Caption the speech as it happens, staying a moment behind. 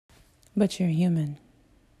But you're human.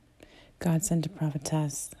 God sent a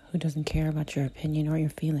prophetess who doesn't care about your opinion or your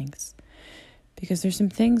feelings. Because there's some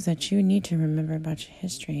things that you need to remember about your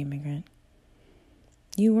history, immigrant.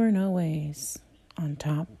 You weren't always on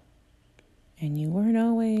top. And you weren't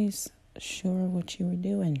always sure what you were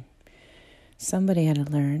doing. Somebody had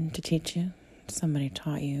to learn to teach you. Somebody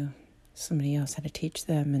taught you. Somebody else had to teach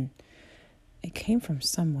them. And it came from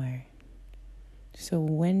somewhere. So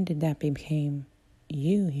when did that become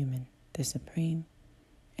you, human, the supreme?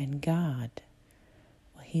 And God,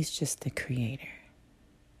 well, he's just the creator.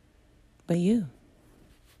 But you're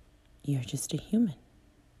just a human.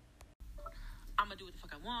 I'm gonna do what the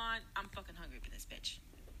fuck I want. I'm fucking hungry for this bitch.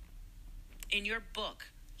 In your book,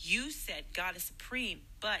 you said God is supreme,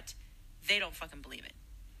 but they don't fucking believe it.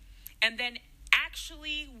 And then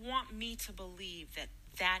actually want me to believe that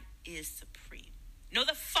that is supreme. No,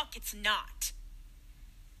 the fuck it's not.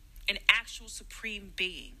 An actual supreme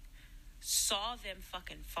being saw them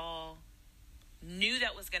fucking fall, knew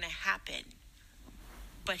that was gonna happen,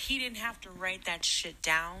 but he didn't have to write that shit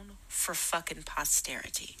down for fucking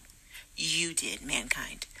posterity. You did,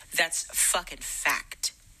 mankind. That's fucking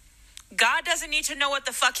fact. God doesn't need to know what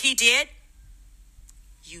the fuck he did.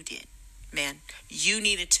 You did, man. You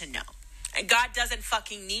needed to know. And God doesn't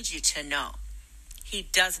fucking need you to know. He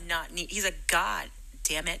does not need, he's a God,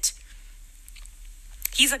 damn it.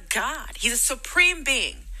 He's a God. He's a supreme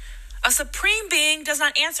being. A supreme being does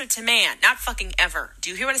not answer to man. Not fucking ever. Do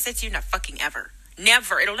you hear what I said to you? Not fucking ever.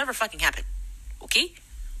 Never. It'll never fucking happen. Okay?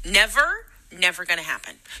 Never gonna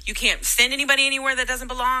happen. You can't send anybody anywhere that doesn't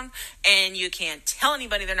belong, and you can't tell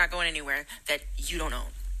anybody they're not going anywhere that you don't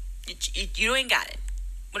own. You ain't got it.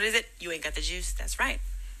 What is it? You ain't got the juice. That's right.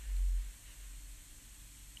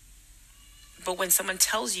 But when someone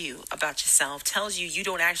tells you about yourself, tells you you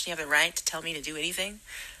don't actually have the right to tell me to do anything,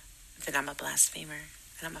 then I'm a blasphemer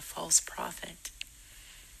and I'm a false prophet.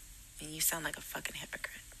 And you sound like a fucking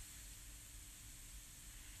hypocrite.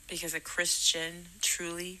 Because a Christian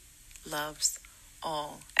truly loves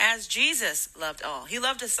all. As Jesus loved all. He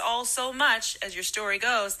loved us all so much, as your story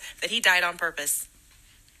goes, that he died on purpose.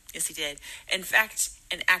 Yes, he did. In fact,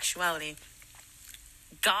 in actuality,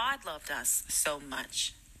 God loved us so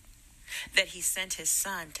much that he sent his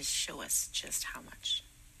son to show us just how much.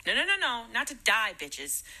 No, not to die,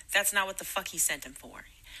 bitches. That's not what the fuck he sent him for.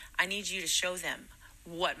 I need you to show them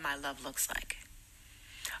what my love looks like.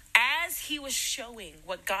 As he was showing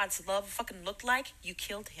what God's love fucking looked like, you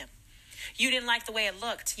killed him. You didn't like the way it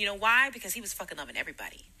looked. You know why? Because he was fucking loving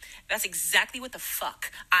everybody. That's exactly what the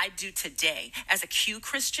fuck I do today as a Q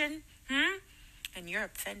Christian. And you're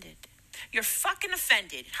offended. You're fucking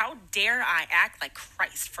offended. How dare I act like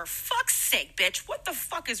Christ? For fuck's sake, bitch. What the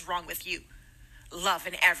fuck is wrong with you?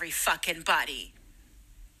 Loving every fucking body.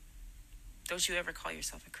 Don't you ever call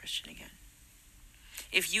yourself a Christian again.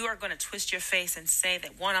 If you are going to twist your face and say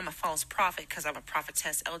that, one, I'm a false prophet because I'm a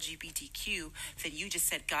prophetess LGBTQ, then you just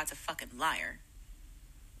said God's a fucking liar.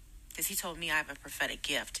 Because he told me I have a prophetic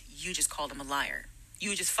gift. You just called him a liar.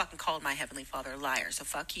 You just fucking called my Heavenly Father a liar. So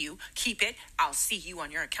fuck you. Keep it. I'll see you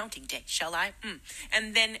on your accounting day. Shall I?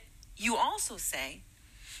 And then you also say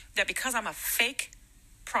that because I'm a fake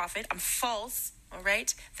prophet, I'm false, all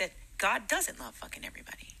right, that God doesn't love fucking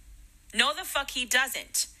everybody. No, the fuck he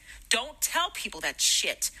doesn't. Don't tell people that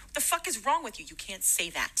shit. What the fuck is wrong with you? You can't say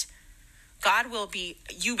that. God will be,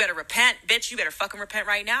 you better repent, bitch. You better fucking repent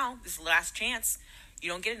right now. This is the last chance. You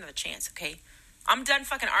don't get another chance, okay? I'm done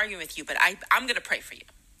fucking arguing with you, but I'm going to pray for you.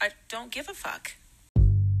 I don't give a fuck.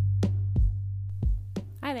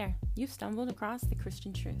 Hi there. You've stumbled across The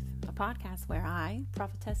Christian Truth, a podcast where I,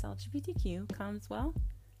 prophetess LGBTQ,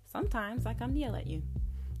 sometimes I come to yell at you.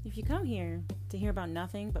 If you come here to hear about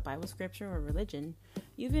nothing but Bible scripture or religion,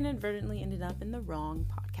 you've inadvertently ended up in the wrong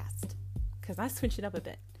podcast. Because I switch it up a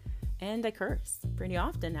bit. And I curse. Pretty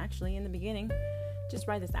often, actually, in the beginning. Just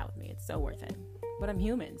ride this out with me. It's so worth it. But I'm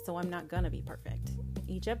human, so I'm not gonna be perfect.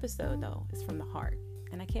 Each episode, though, is from the heart.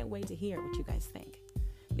 And I can't wait to hear what you guys think.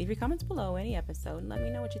 Leave your comments below any episode and let me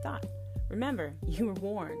know what you thought. Remember, you were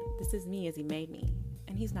warned. This is me as he made me.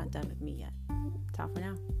 And he's not done with me yet. Ta for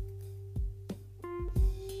now.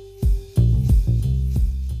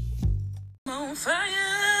 On fire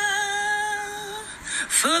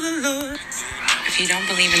for the Lord. If you don't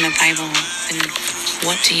believe in the Bible, then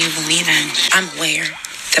what do you believe in? I'm aware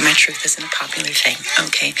that my truth isn't a popular thing,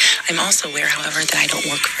 okay? I'm also aware, however, that I don't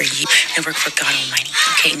work for you. I work for God Almighty,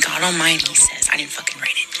 okay? And God Almighty says I didn't fucking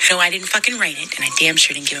write it. No, I didn't fucking write it, and I damn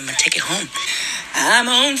sure didn't give him a ticket home. I'm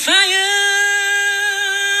on fire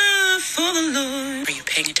for the Lord. Are you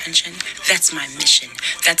paying attention? That's my mission.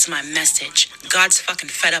 That's my message. God's fucking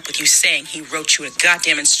fed up with you saying he wrote you a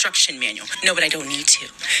goddamn instruction manual. No, but I don't need to.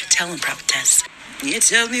 Tell him, prophetess. You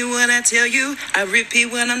tell me what I tell you. I repeat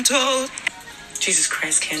what I'm told. Jesus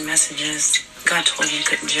Christ canned messages. God told you you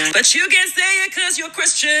couldn't judge. But you can't say it because you're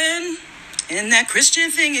Christian. And that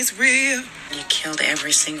Christian thing is real. You killed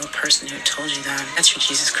every single person who told you that. That's your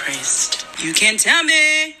Jesus Christ. You can't tell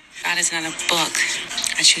me. God is not a book.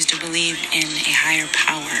 I choose to believe in a higher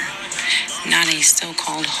power, not a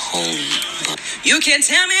so-called holy book. You can't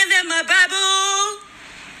tell me that my Bible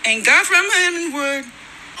ain't God from heaven word.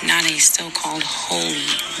 Not a so-called holy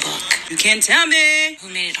book. You can't tell me. Who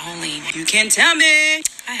made it holy? You can't tell me.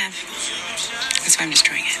 I have. That's why I'm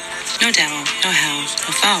destroying it. No devil, no hell,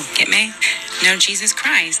 no foe. Get me? No Jesus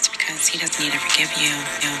Christ, because he doesn't need to forgive you.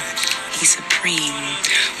 No, he's supreme.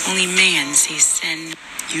 Only man sees sin.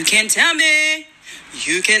 You can't tell me.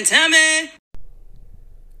 You can tell me.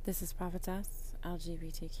 This is Prophetess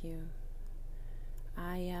LGBTQ.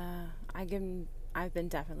 I've been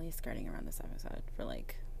definitely skirting around this episode for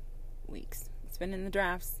like weeks. It's been in the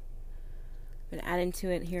drafts. Been adding to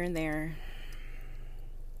it here and there.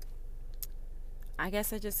 I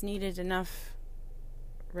guess I just needed enough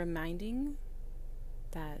reminding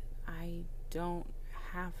that I don't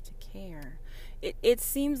have to care. It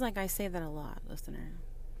seems like I say that a lot, listener.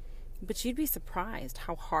 But you'd be surprised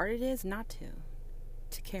how hard it is not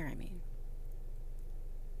to care, I mean.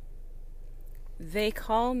 They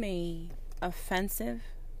call me offensive,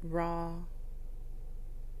 raw,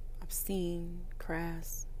 obscene,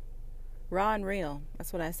 crass, raw and real.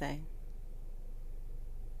 That's what I say.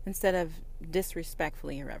 Instead of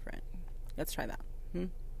disrespectfully irreverent. Let's try that.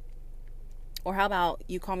 Or how about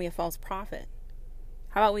you call me a false prophet?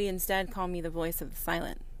 How about we instead call me the voice of the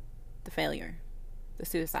silent, the failure, the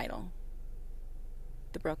suicidal,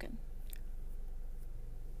 the broken?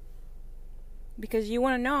 Because you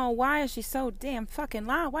want to know, why is she so damn fucking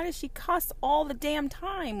loud? Why does she cuss all the damn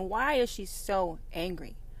time? Why is she so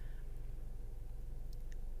angry?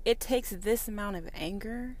 It takes this amount of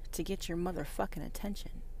anger to get your motherfucking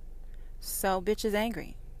attention. So bitch is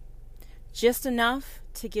angry. Just enough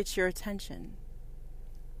to get your attention.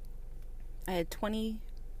 I had 20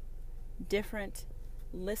 different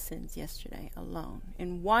listens yesterday alone.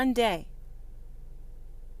 In one day.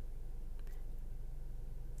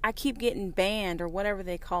 I keep getting banned, or whatever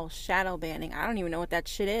they call shadow banning. I don't even know what that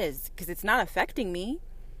shit is, because it's not affecting me.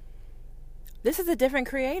 This is a different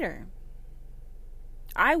creator.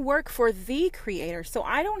 I work for the creator, so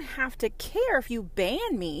I don't have to care if you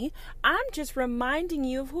ban me. I'm just reminding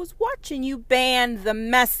you of who's watching. You ban the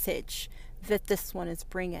message that this one is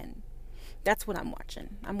bringing. That's what I'm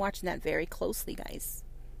watching. I'm watching that very closely, guys.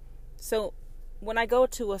 So when I go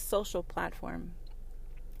to a social platform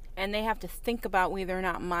and they have to think about whether or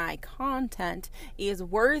not my content is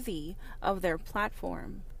worthy of their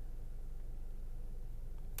platform,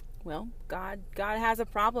 well, God has a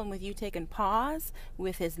problem with you taking pause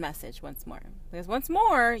with his message once more. Because once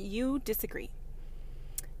more, you disagree.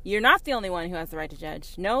 You're not the only one who has the right to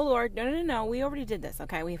judge. No, Lord. No. We already did this,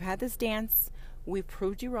 okay? We've had this dance. We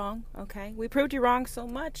proved you wrong, okay? We proved you wrong so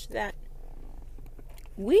much that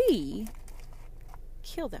we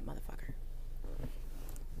killed that motherfucker.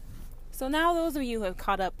 So now those of you who have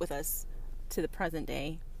caught up with us to the present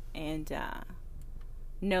day and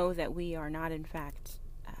know that we are not, in fact,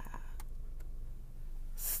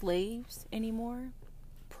 slaves anymore,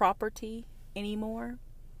 property anymore,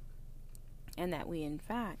 and that we in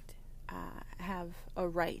fact have a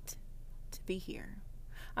right to be here.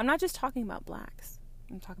 I'm not just talking about blacks.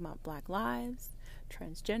 I'm talking about black lives,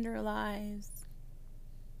 transgender lives,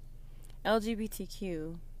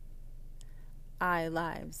 LGBTQ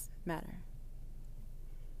lives matter.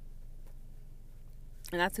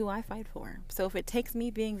 And that's who I fight for. So if it takes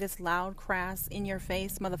me being this loud, crass, in your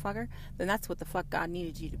face motherfucker, then that's what the fuck God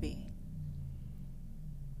needed you to be.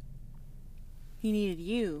 He needed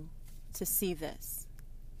you to see this.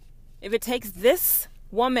 If it takes this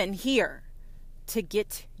woman here to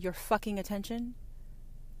get your fucking attention,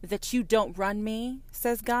 that you don't run me,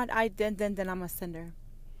 says God, then I'm gonna send her.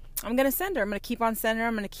 I'm gonna send her. I'm gonna keep on sending her.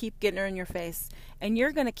 I'm gonna keep getting her in your face. And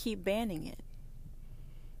you're gonna keep banning it.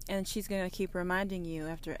 And she's going to keep reminding you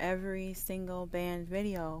after every single banned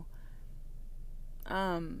video,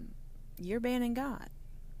 you're banning God.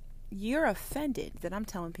 You're offended that I'm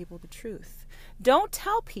telling people the truth. Don't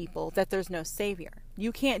tell people that there's no Savior.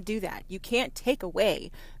 You can't do that. You can't take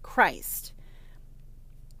away Christ.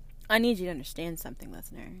 I need you to understand something,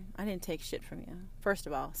 listener. I didn't take shit from you, first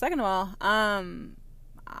of all. Second of all,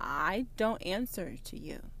 I don't answer to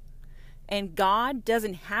you. And God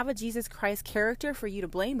doesn't have a Jesus Christ character for you to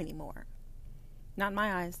blame anymore. Not in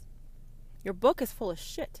my eyes. Your book is full of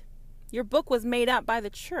shit. Your book was made up by the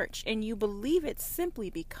church, and you believe it simply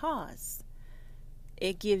because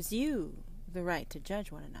it gives you the right to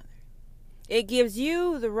judge one another. It gives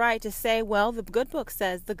you the right to say, well, the good book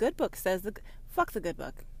says, fuck the good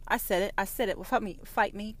book. I said it. Well,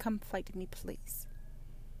 fight me. Come fight me, please.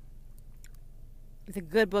 The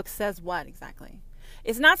good book says what exactly?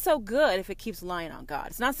 It's not so good if it keeps lying on God.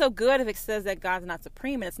 It's not so good if it says that God's not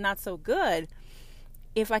supreme, and it's not so good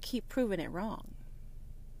if I keep proving it wrong,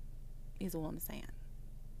 is all I'm saying.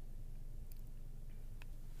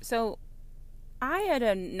 So I had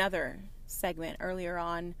another segment earlier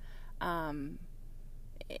on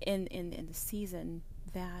in the season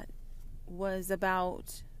that was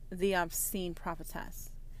about the obscene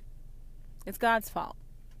prophetess. It's God's fault.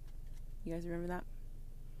 You guys remember that?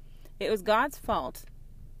 It was God's fault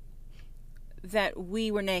that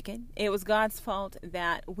we were naked. It was God's fault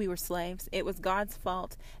that we were slaves. It was God's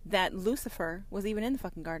fault that Lucifer was even in the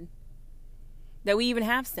fucking garden. That we even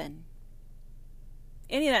have sin.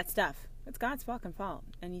 Any of that stuff. It's God's fucking fault.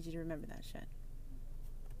 I need you to remember that shit.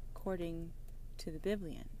 According to the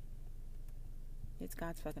Biblian, it's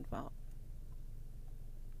God's fucking fault.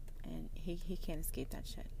 And he can't escape that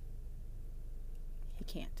shit. He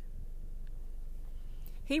can't.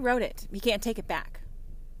 He wrote it. He can't take it back.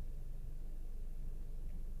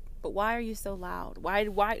 But why are you so loud?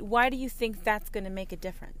 Why do you think that's going to make a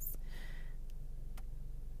difference?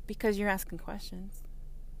 Because you're asking questions.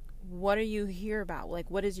 What are you here about?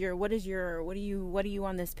 Like, what are you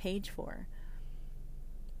on this page for?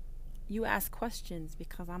 You ask questions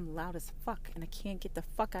because I'm loud as fuck and I can't get the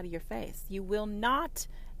fuck out of your face. You will not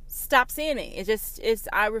stop seeing me.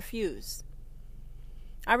 I refuse.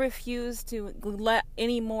 I refuse to let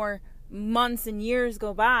any more months and years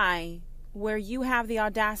go by where you have the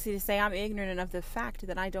audacity to say I'm ignorant of the fact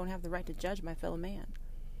that I don't have the right to judge my fellow man.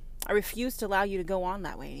 I refuse to allow you to go on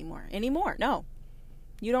that way anymore. No.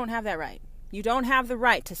 You don't have that right. You don't have the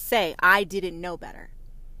right to say I didn't know better.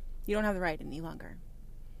 You don't have the right any longer.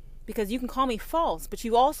 Because you can call me false, but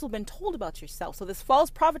you've also been told about yourself. So this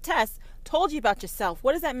false prophetess told you about yourself.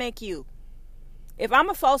 What does that make you? If I'm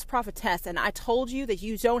a false prophetess and I told you that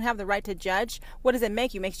you don't have the right to judge, what does it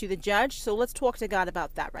make you? It makes you the judge? So let's talk to God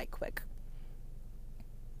about that right quick.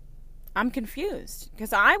 I'm confused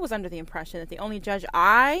because I was under the impression that the only judge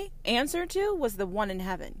I answered to was the one in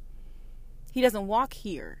heaven. He doesn't walk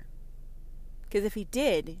here. Because if he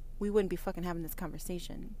did, we wouldn't be fucking having this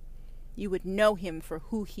conversation. You would know him for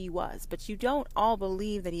who he was. But you don't all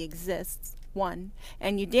believe that he exists, one.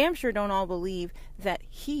 And you damn sure don't all believe that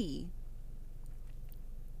he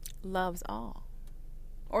loves all.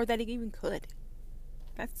 Or that he even could.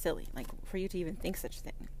 That's silly. Like, for you to even think such a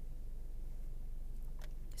thing.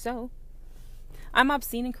 So, I'm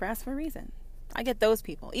obscene and crass for a reason. I get those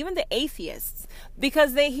people. Even the atheists.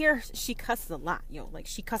 Because they hear she cusses a lot.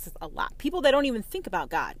 She cusses a lot. People that don't even think about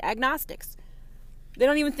God. Agnostics. They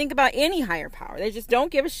don't even think about any higher power. They just don't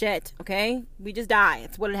give a shit. Okay? We just die.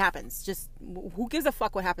 It's what it happens. Just, who gives a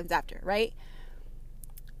fuck what happens after, right?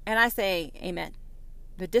 And I say, amen.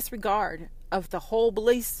 The disregard of the whole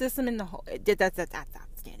belief system in the whole... That's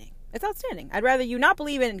outstanding. It's outstanding. I'd rather you not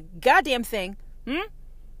believe in a goddamn thing,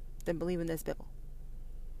 than believe in this Bible.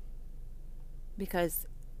 Because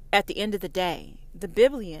at the end of the day, the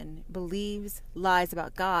Biblian believes lies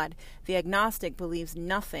about God. The agnostic believes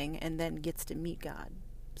nothing and then gets to meet God.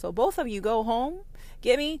 So both of you go home,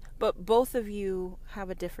 get me? But both of you have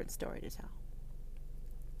a different story to tell.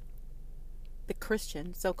 The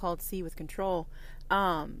Christian, so-called see with control,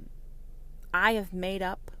 I have made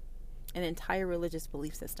up an entire religious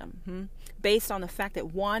belief system based on the fact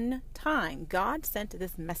that one time God sent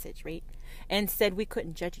this message, right? And said we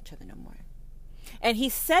couldn't judge each other no more. And he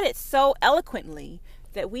said it so eloquently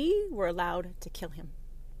that we were allowed to kill him.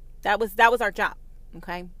 That was our job,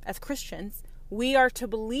 okay? As Christians, we are to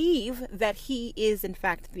believe that he is, in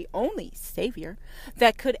fact, the only savior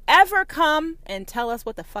that could ever come and tell us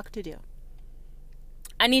what the fuck to do.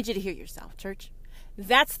 I need you to hear yourself, church.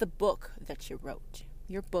 That's the book that you wrote.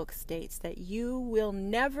 Your book states that you will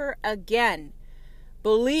never again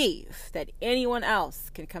believe that anyone else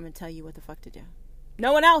can come and tell you what the fuck to do.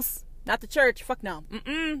 No one else. Not the church. Fuck no.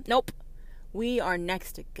 Nope. We are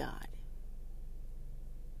next to God.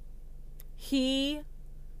 He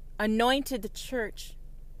anointed the church,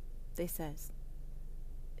 they says.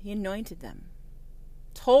 He anointed them.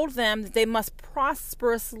 Told them that they must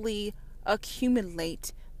prosperously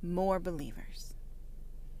accumulate more believers.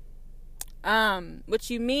 What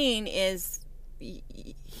you mean is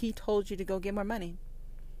he told you to go get more money.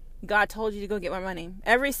 God told you to go get more money.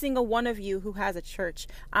 Every single one of you who has a church,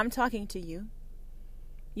 I'm talking to you.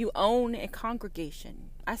 You own a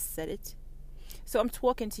congregation. I said it. So I'm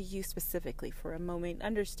talking to you specifically for a moment.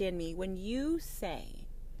 Understand me. When you say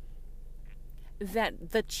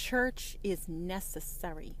that the church is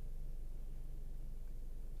necessary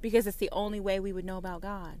because it's the only way we would know about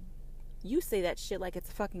God, you say that shit like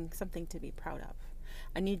it's fucking something to be proud of.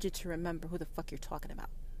 I need you to remember who the fuck you're talking about.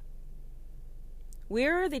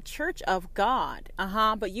 We're the church of God.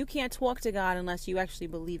 But you can't talk to God unless you actually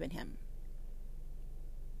believe in him.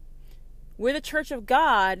 We're the church of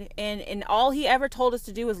God, and all he ever told us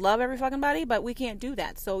to do is love every fucking body, but we can't do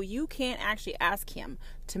that. So you can't actually ask him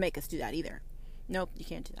to make us do that either. Nope, you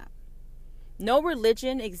can't do that. No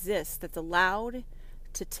religion exists that's allowed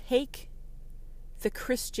to take the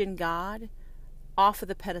Christian God off of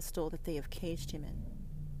the pedestal that they have caged him in.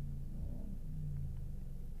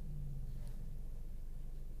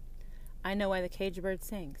 I know why the caged bird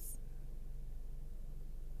sings.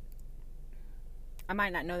 I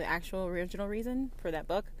might not know the actual original reason for that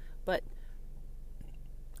book, but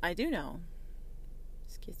I do know,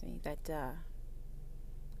 that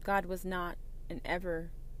God was not and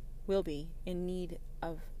ever will be in need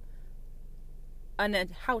of a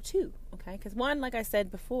how-to, okay? Because one, like I said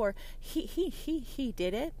before, he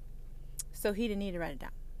did it, so he didn't need to write it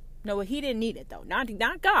down. No, he didn't need it, though.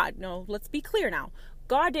 Not God. No, let's be clear now.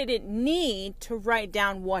 God didn't need to write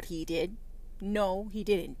down what he did. No, he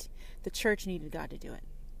didn't. The church needed God to do it.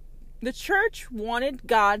 The church wanted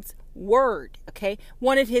God's word, okay?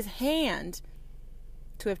 Wanted his hand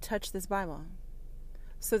to have touched this Bible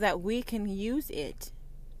so that we can use it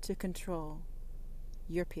to control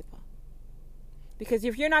your people. Because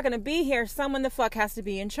if you're not going to be here, someone the fuck has to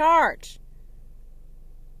be in charge.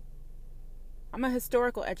 I'm a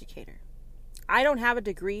historical educator. I don't have a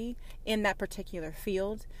degree in that particular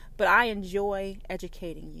field, but I enjoy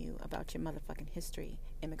educating you about your motherfucking history.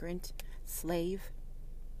 Immigrant, slave.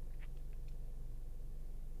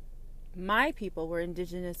 My people were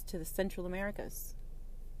indigenous to the Central Americas.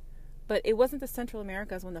 But it wasn't the Central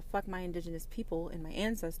Americas when the fuck my indigenous people and my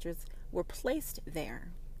ancestors were placed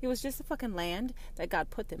there. It was just a fucking land that God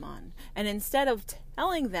put them on. And instead of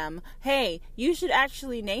telling them, hey, you should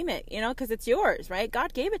actually name it, because it's yours, right?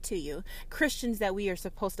 God gave it to you. Christians that we are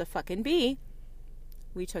supposed to fucking be,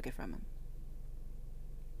 we took it from him.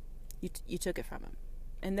 You took it from him.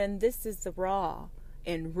 And then this is the raw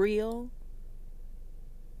and real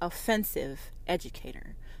offensive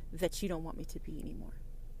educator that you don't want me to be anymore.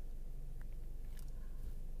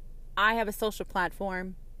 I have a social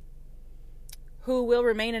platform who will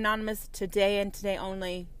remain anonymous today and today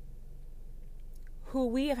only, who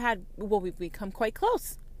we've become quite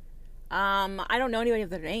close. I don't know any of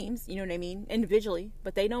their names, you know what I mean, individually,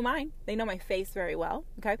 but they know mine. They know my face very well,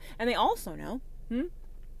 okay? And they also know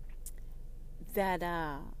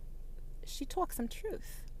that she talks some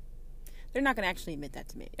truth. They're not going to actually admit that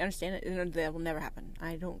to me. You understand it? That will never happen.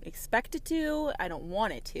 I don't expect it to. I don't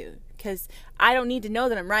want it to, because I don't need to know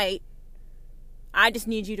that I'm right. I just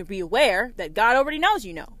need you to be aware that God already knows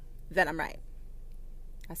you know that I'm right.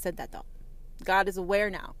 I said that, though. God is aware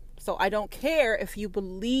now. So I don't care if you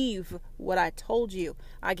believe what I told you.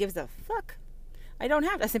 I gives a fuck. I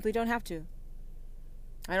simply don't have to.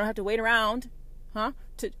 I don't have to wait around,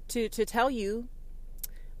 to tell you.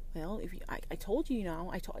 Well, I told you,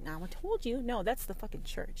 I told you. No, that's the fucking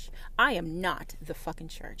church. I am not the fucking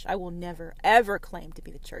church. I will never, ever claim to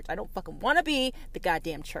be the church. I don't fucking want to be the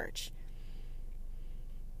goddamn church.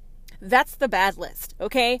 That's the bad list,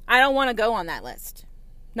 okay? I don't want to go on that list.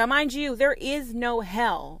 Now, mind you, there is no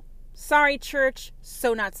hell. Sorry, church,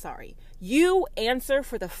 so not sorry. You answer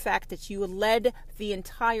for the fact that you led the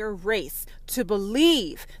entire race to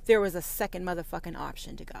believe there was a second motherfucking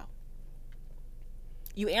option to go.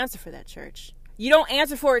 You answer for that, church. You don't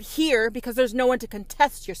answer for it here because there's no one to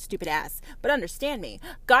contest your stupid ass. But understand me,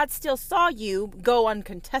 God still saw you go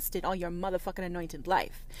uncontested all your motherfucking anointed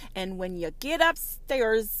life. And when you get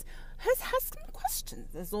upstairs, ask some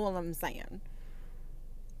questions, is all I'm saying.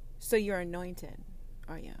 So you're anointed,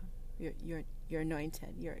 are you? You're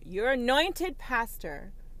anointed. You're anointed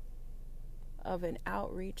pastor of an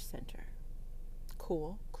outreach center.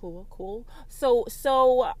 Cool.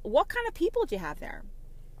 So what kind of people did you have there?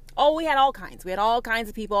 Oh, we had all kinds. We had all kinds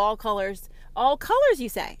of people, all colors. All colors, you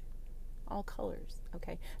say? All colors.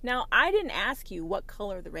 Okay. Now, I didn't ask you what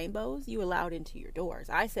color the rainbows you allowed into your doors.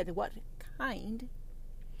 I said, what kind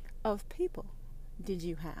of people did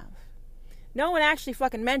you have? No one actually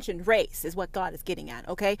fucking mentioned race is what God is getting at,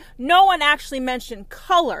 okay? No one actually mentioned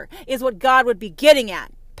color is what God would be getting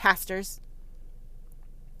at, pastors.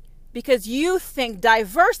 because you think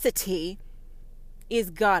diversity is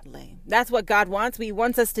godly. That's what God wants. He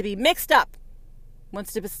wants us to be mixed up.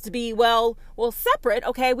 Wants us to be well separate.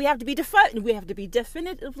 Okay, we have to be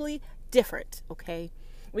definitively different. Okay,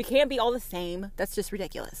 we can't be all the same. That's just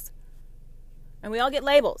ridiculous. And we all get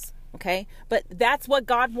labels. Okay, but that's what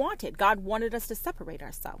God wanted. God wanted us to separate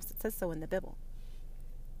ourselves. It says so in the Bible.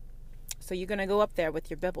 So you're going to go up there with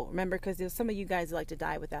your Bible. Remember, because there's some of you guys like to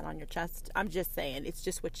die with that on your chest. I'm just saying, it's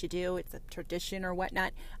just what you do. It's a tradition or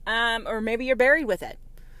whatnot. Or maybe you're buried with it.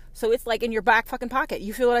 So it's like in your back fucking pocket.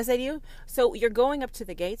 You feel what I say to you? So you're going up to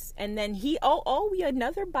the gates, and then we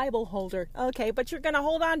another Bible holder. Okay, but you're going to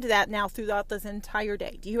hold on to that now throughout this entire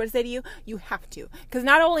day. Do you hear what I say to you? You have to. Because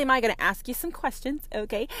not only am I going to ask you some questions,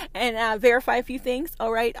 okay, and verify a few things,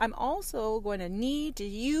 all right, I'm also going to need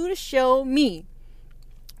you to show me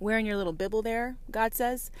where in your little Bible there, God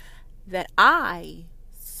says, that I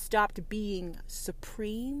stopped being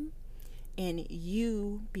supreme and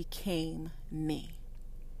you became me.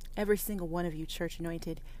 Every single one of you, church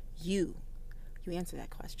anointed, you answer that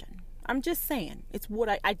question. I'm just saying, it's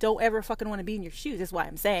what I don't ever fucking want to be in your shoes. That's why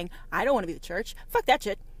I'm saying I don't want to be the church. Fuck that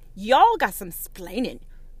shit. Y'all got some splaining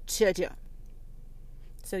to do.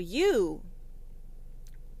 So you're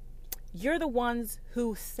the ones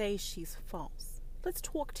who say she's false. Let's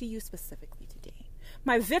talk to you specifically today.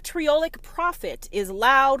 My vitriolic prophet is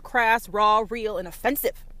loud, crass, raw, real, and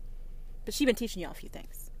offensive. But she's been teaching y'all a few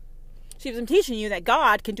things. She's been teaching you that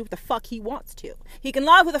God can do what the fuck he wants to. He can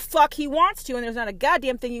love who the fuck he wants to, and there's not a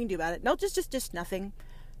goddamn thing you can do about it. No, just nothing.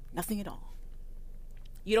 Nothing at all.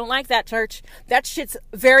 You don't like that, church. That shit's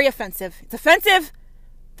very offensive. It's offensive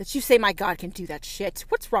that you say my God can do that shit.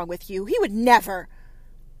 What's wrong with you? He would never.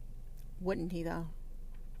 Wouldn't he, though?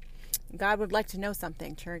 God would like to know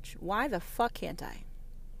something, church. Why the fuck can't I?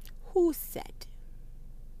 Who said?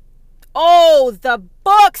 Oh, the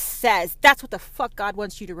book says. That's what the fuck God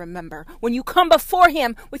wants you to remember when you come before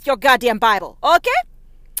him with your goddamn Bible. Okay?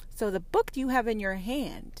 So the book you have in your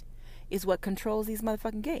hand is what controls these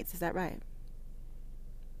motherfucking gates. Is that right?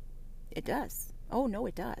 It does. Oh, no,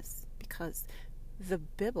 it does. Because the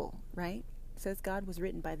Bible, right, says God was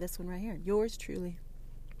written by this one right here. Yours truly.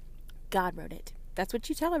 God wrote it. That's what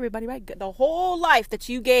you tell everybody, right? The whole life that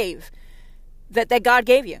you gave, that God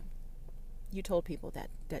gave you. You told people that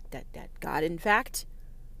God, in fact,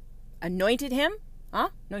 anointed him,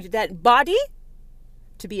 anointed that body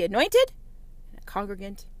to be anointed, and a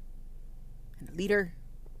congregant, and a leader.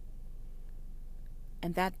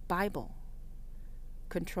 And that Bible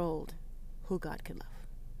controlled who God could love.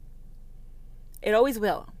 It always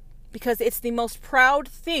will, because it's the most proud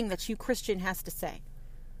thing that you Christian has to say.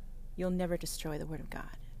 You'll never destroy the Word of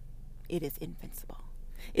God. It is invincible.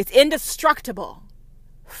 It's indestructible.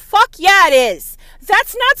 Fuck yeah, it is.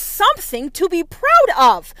 That's not something to be proud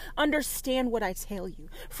of. Understand what I tell you.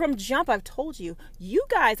 From jump, I've told you, you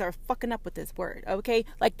guys are fucking up with this word, okay?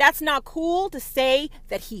 Like, that's not cool to say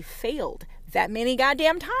that he failed that many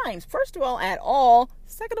goddamn times. First of all, at all.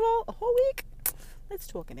 Second of all, a whole week. Let's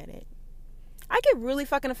talk a minute. I get really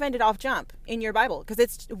fucking offended off jump in your Bible, because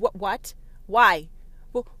it's, what? Why?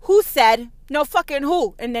 Well, who said? No fucking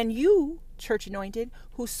who. And then you, church anointed,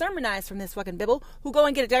 who sermonized from this fucking Bible, who go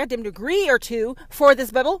and get a goddamn degree or two for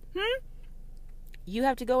this Bible, you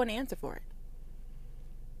have to go and answer for it.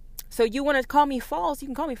 So you want to call me false, you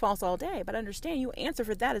can call me false all day, but understand you answer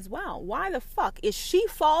for that as well. Why the fuck is she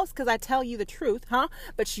false? Because I tell you the truth,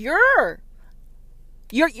 But you're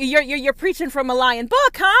preaching from a lying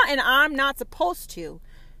book, And I'm not supposed to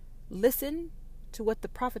listen to what the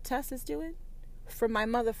prophetess is doing from my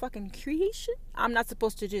motherfucking creation. I'm not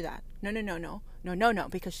supposed to do that. No,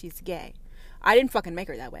 because she's gay. I didn't fucking make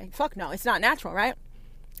her that way. Fuck no, it's not natural, right?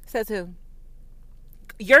 Says who?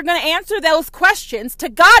 You're going to answer those questions to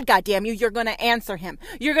God, goddamn you. You're going to answer him.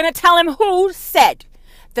 You're going to tell him who said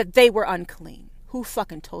that they were unclean. Who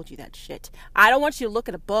fucking told you that shit? I don't want you to look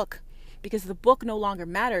at a book, because the book no longer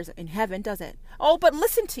matters in heaven, does it? Oh, but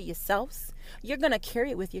listen to yourselves. You're going to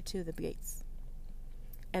carry it with you to the gates.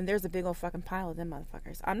 And there's a big old fucking pile of them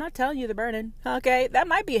motherfuckers. I'm not telling you they're burning. Okay, that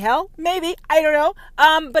might be hell. Maybe. I don't know.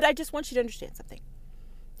 But I just want you to understand something.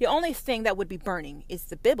 The only thing that would be burning is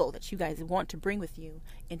the Bible that you guys want to bring with you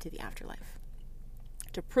into the afterlife.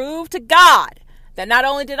 To prove to God that not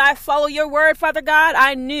only did I follow your word, Father God,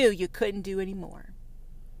 I knew you couldn't do any more.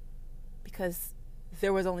 Because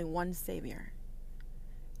there was only one Savior.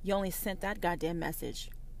 You only sent that goddamn message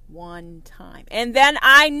one time. And then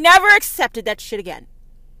I never accepted that shit again.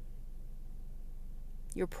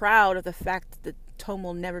 You're proud of the fact that the tome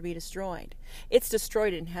will never be destroyed. It's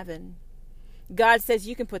destroyed in heaven. God says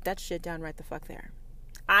you can put that shit down right the fuck there.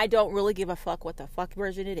 I don't really give a fuck what the fuck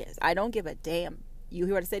version it is. I don't give a damn. You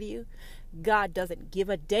hear what I say to you? God doesn't give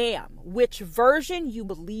a damn which version you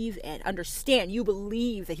believe in. Understand, you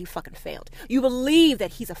believe that he fucking failed. You believe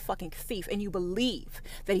that he's a fucking thief, and you believe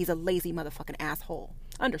that he's a lazy motherfucking asshole.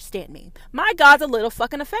 Understand me. My God's a little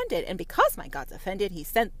fucking offended, and because my God's offended, he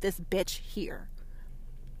sent this bitch here.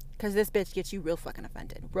 Because this bitch gets you real fucking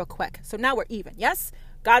offended real quick. So now we're even. Yes?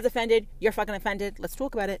 God's offended. You're fucking offended. Let's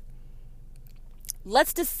talk about it.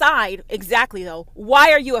 Let's decide exactly, though.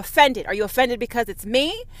 Why are you offended? Are you offended because it's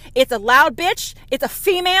me? It's a loud bitch? It's a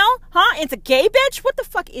female? Huh? It's a gay bitch? What the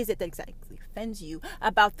fuck is it that exactly offends you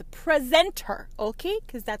about the presenter? Okay?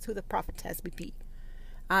 Because that's who the prophetess would be.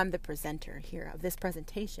 I'm the presenter here of this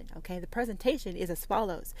presentation. Okay? The presentation is as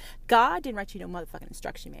follows. God didn't write you no motherfucking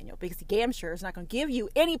instruction manual because he damn sure is not going to give you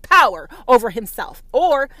any power over himself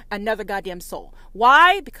or another goddamn soul.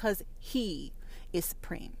 Why? Because he is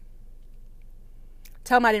supreme.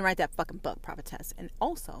 Tell them I didn't write that fucking book, prophetess. And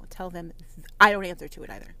also tell them I don't answer to it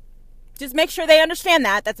either. Just make sure they understand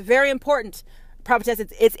that. That's very important.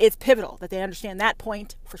 Prophetess, it's pivotal that they understand that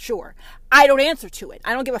point for sure. I don't answer to it.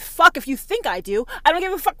 I don't give a fuck if you think I do. I don't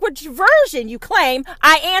give a fuck which version you claim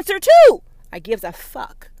I answer to. I gives a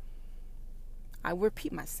fuck. I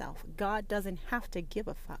repeat myself. God doesn't have to give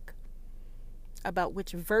a fuck about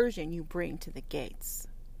which version you bring to the gates.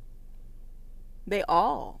 They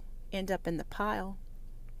all end up in the pile.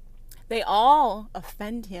 They all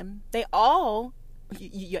offend him. They all,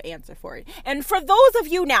 you answer for it. And for those of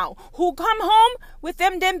you now who come home with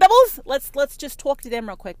them bibbles, let's just talk to them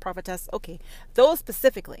real quick, prophetess. Okay, those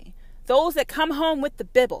specifically, those that come home with the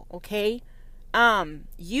Bible, okay?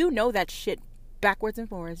 You know that shit backwards and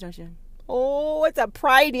forwards, don't you? Oh, it's a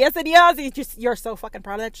pride. Yes, it is. You're so fucking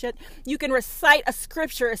proud of that shit. You can recite a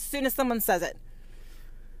scripture as soon as someone says it.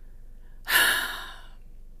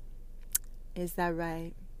 Is that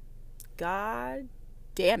right? God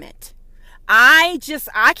damn it. I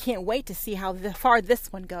can't wait to see how far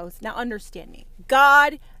this one goes. Now understand me.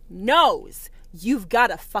 God knows you've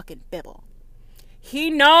got a fucking Bible.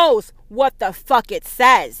 He knows what the fuck it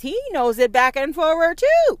says. He knows it back and forward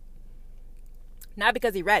too. Not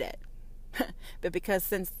because he read it, but because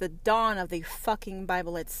since the dawn of the fucking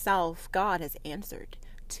Bible itself, God has answered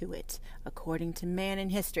to it according to man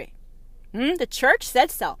in history. The church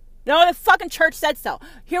said so. No, the fucking church said so.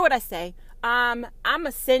 Hear what I say. I'm going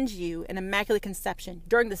to send you an Immaculate Conception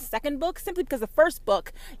during the second book, simply because the first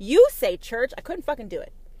book, you say church, I couldn't fucking do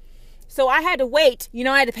it. So I had to wait.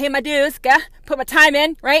 I had to pay my dues, put my time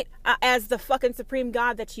in, right? As the fucking supreme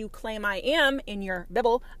God that you claim I am in your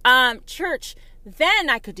Bible, church.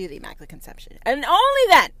 Then I could do the Immaculate Conception. And only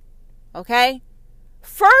then, okay?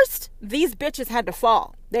 First, these bitches had to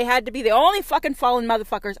fall. They had to be the only fucking fallen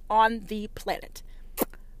motherfuckers on the planet.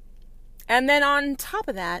 And then on top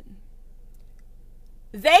of that,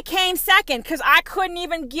 they came second because I couldn't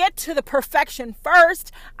even get to the perfection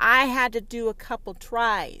first. I had to do a couple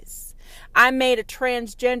tries. I made a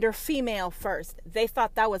transgender female first. They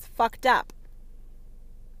thought that was fucked up.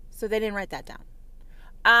 So they didn't write that down.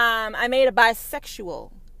 I made a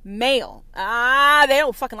bisexual male. They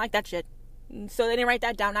don't fucking like that shit. So they didn't write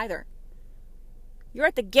that down either. You're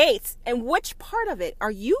at the gates. And which part of it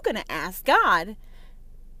are you going to ask God?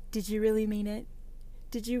 Did you really mean it?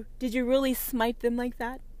 Did you really smite them like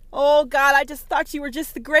that? Oh, God, I just thought you were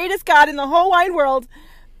just the greatest God in the whole wide world.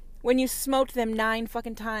 When you smote them 9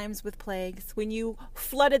 fucking times with plagues. When you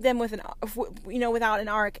flooded them with without an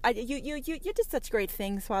ark. You did such great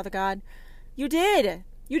things, Father God. You did.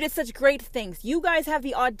 You did such great things. You guys have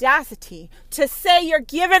the audacity to say you're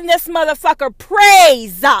giving this motherfucker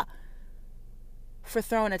praise for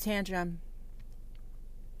throwing a tantrum.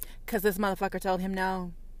 Because this motherfucker told him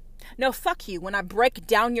no. No, fuck you. When I break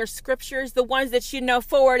down your scriptures, the ones that you know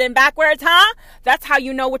forward and backwards, huh? That's how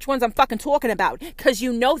you know which ones I'm fucking talking about. Because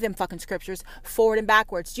you know them fucking scriptures forward and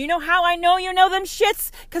backwards. Do you know how I know you know them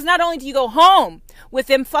shits? Because not only do you go home with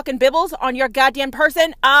them fucking bibbles on your goddamn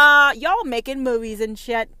person, y'all making movies and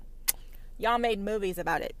shit. Y'all made movies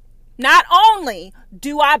about it. Not only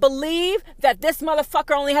do I believe that this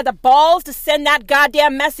motherfucker only had the balls to send that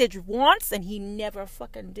goddamn message once and he never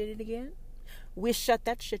fucking did it again. We shut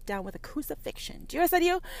that shit down with a crucifixion. Do you understand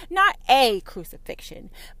you? Not a crucifixion,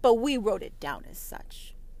 but we wrote it down as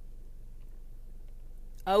such.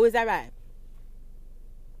 Oh, is that right?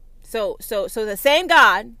 So the same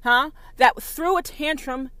God, huh, that threw a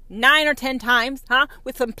tantrum 9 or 10 times, huh,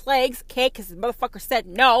 with some plagues, okay, because the motherfucker said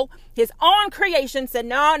no. His own creation said,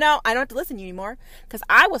 no, I don't have to listen to you anymore, because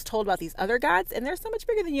I was told about these other gods, and they're so much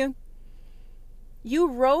bigger than you. You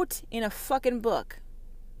wrote in a fucking book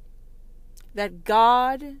that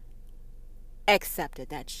God accepted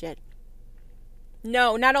that shit.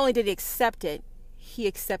 No, not only did he accept it, he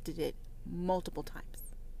accepted it multiple times.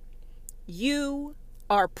 You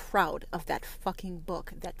are proud of that fucking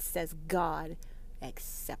book that says God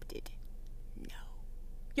accepted. No.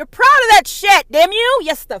 You're proud of that shit, damn you?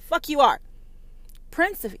 Yes, the fuck you are.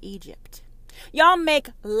 Prince of Egypt. Y'all make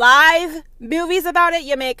live movies about it.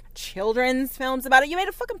 You make children's films about it. You made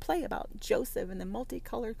a fucking play about Joseph in the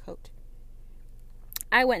multicolored coat.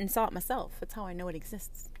 I went and saw it myself. That's how I know it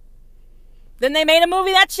exists. Then they made a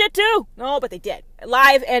movie that shit too. No, but they did.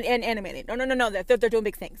 Live and animated. No. They're doing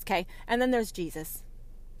big things, okay? And then there's Jesus.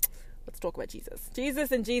 Let's talk about Jesus.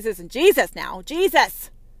 Jesus now.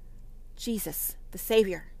 Jesus, the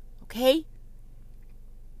Savior, okay?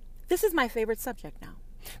 This is my favorite subject now.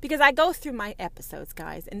 Because I go through my episodes,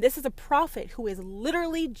 guys, and this is a prophet who has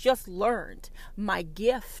literally just learned my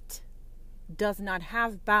gift does not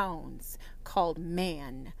have bounds called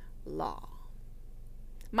man law.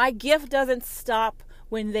 My gift doesn't stop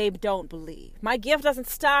when they don't believe. My gift doesn't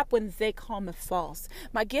stop when they call me false.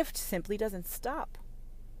 My gift simply doesn't stop.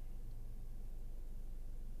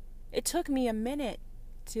 It took me a minute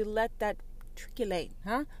to let that triculate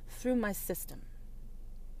through my system.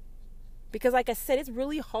 Because like I said, it's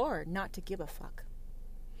really hard not to give a fuck.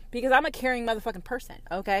 Because I'm a caring motherfucking person,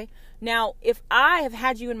 okay? Now, if I have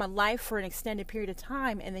had you in my life for an extended period of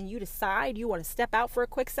time and then you decide you want to step out for a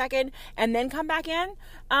quick second and then come back in,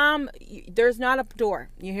 there's not a door.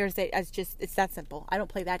 You hear me say, it's that simple. I don't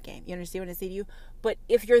play that game. You understand what I say to you? But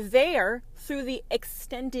if you're there through the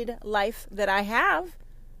extended life that I have,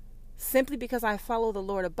 simply because I follow the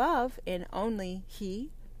Lord above and only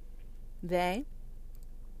He, they,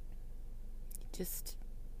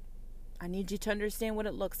 I need you to understand what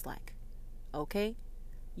it looks like, okay?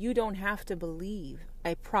 You don't have to believe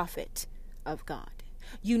a prophet of God.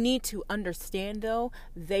 You need to understand, though,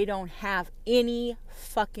 they don't have any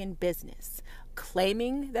fucking business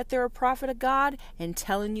claiming that they're a prophet of God and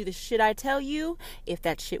telling you the shit I tell you if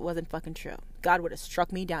that shit wasn't fucking true. God would have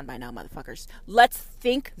struck me down by now, motherfuckers. Let's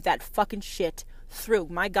think that fucking shit through.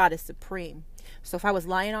 My God is supreme. So if I was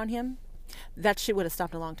lying on him, that shit would have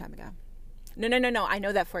stopped a long time ago. No. I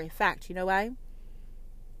know that for a fact. You know why?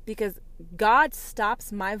 Because God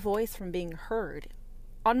stops my voice from being heard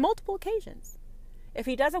on multiple occasions. If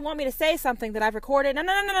He doesn't want me to say something that I've recorded, no.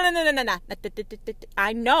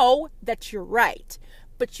 I know that you're right,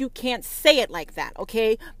 but you can't say it like that,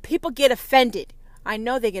 okay? People get offended. I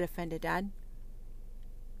know they get offended, Dad.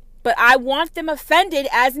 But I want them offended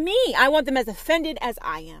as me. I want them as offended as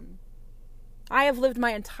I am. I have lived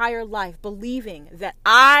my entire life believing that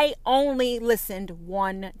I only listened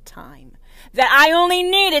one time. That I only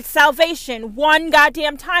needed salvation one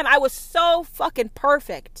goddamn time. I was so fucking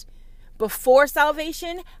perfect. Before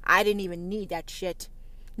salvation, I didn't even need that shit.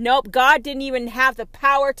 Nope, God didn't even have the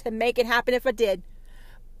power to make it happen if I did.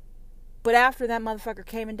 But after that motherfucker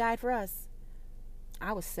came and died for us,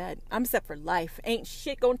 I was set. I'm set for life. Ain't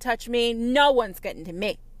shit gonna touch me. No one's getting to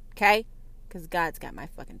me. Okay? Because God's got my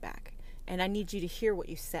fucking back. And I need you to hear what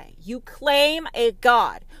you say. You claim a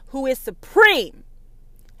God who is supreme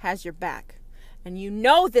has your back. And you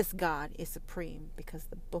know this God is supreme because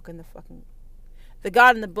the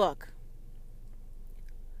God in the book,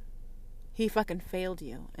 He fucking failed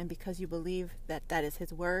you. And because you believe that that is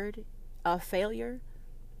His word of failure,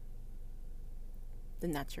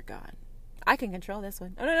 then that's your God. I can control this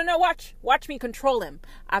one. No. Watch me control him.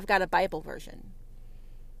 I've got a Bible version.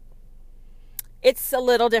 It's a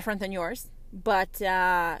little different than yours, but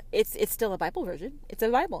it's still a Bible version. It's a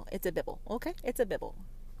Bible. It's a Bible. Okay? It's a Bible.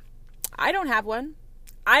 I don't have one.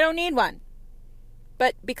 I don't need one.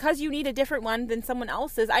 But because you need a different one than someone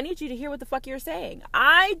else's, I need you to hear what the fuck you're saying.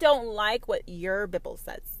 I don't like what your Bible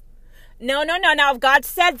says. No. Now, if God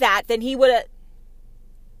said that, then He would have...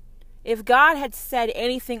 If God had said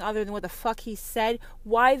anything other than what the fuck He said,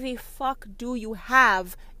 why the fuck do you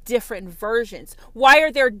have different versions? Why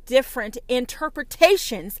are there different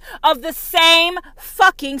interpretations of the same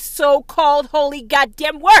fucking so-called holy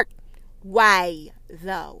goddamn word? Why,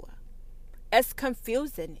 though? It's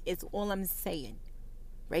confusing is all I'm saying,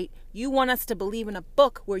 right? You want us to believe in a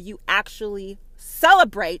book where you actually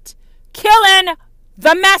celebrate killing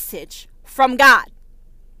the message from God.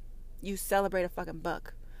 You celebrate a fucking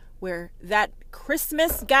book where that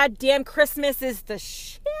Christmas, goddamn Christmas is the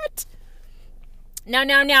shit.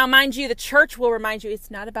 Now, mind you, the church will remind you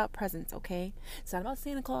it's not about presents, okay? It's not about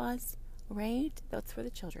Santa Claus, right? That's for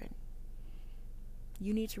the children.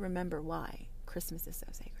 You need to remember why Christmas is so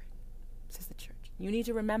sacred, says the church. You need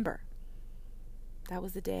to remember that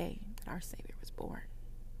was the day that our Savior was born.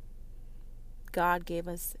 God gave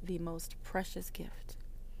us the most precious gift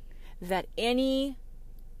that any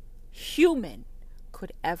human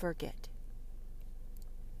could ever get.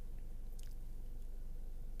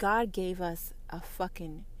 God gave us a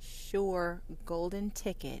fucking sure golden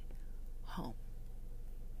ticket home.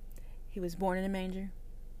 He was born in a manger.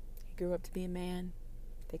 He grew up to be a man.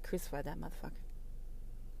 They crucified that motherfucker.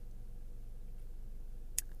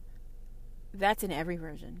 That's in every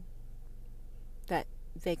version that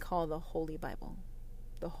they call the Holy Bible,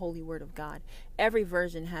 the Holy Word of God. Every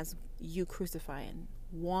version has you crucifying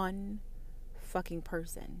one fucking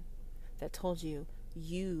person that told you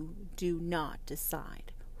you do not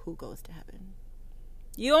decide who goes to heaven.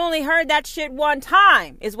 You only heard that shit one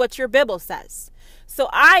time, is what your Bible says. So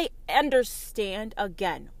I understand,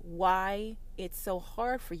 again, why it's so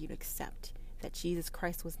hard for you to accept that Jesus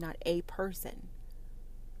Christ was not a person,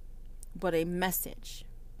 but a message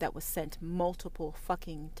that was sent multiple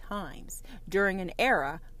fucking times during an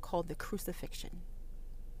era called the crucifixion.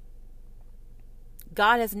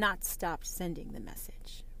 God has not stopped sending the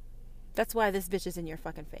message. That's why this bitch is in your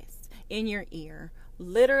fucking face, in your ear,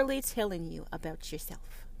 literally telling you about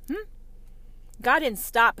yourself. God didn't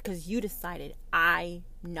stop because you decided, I'm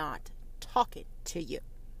not talking to you.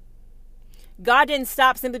 God didn't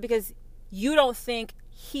stop simply because you don't think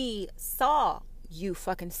he saw you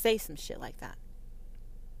fucking say some shit like that.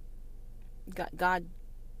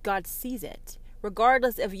 God sees it,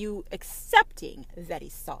 regardless of you accepting that he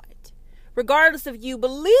saw it, regardless of you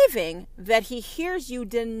believing that he hears you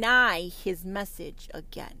deny his message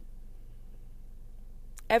again.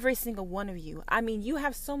 Every single one of you. I mean, you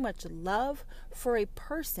have so much love for a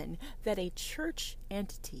person that a church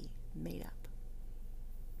entity made up.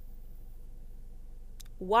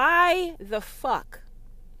 Why the fuck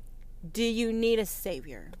do you need a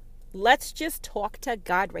savior? Let's just talk to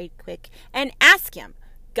God right quick and ask him,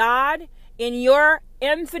 God, in your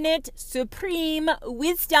infinite supreme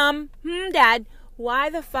wisdom, Dad, why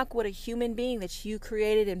the fuck would a human being that you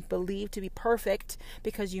created and believed to be perfect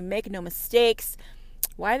because you make no mistakes,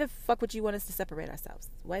 why the fuck would you want us to separate ourselves?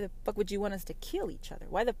 Why the fuck would you want us to kill each other?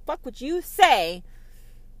 Why the fuck would you say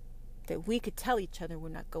that we could tell each other we're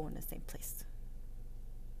not going the same place?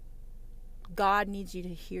 God needs you to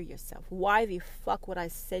hear yourself. Why the fuck would I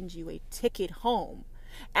send you a ticket home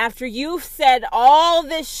after you've said all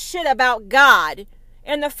this shit about God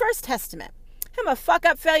in the First Testament? I'm a fuck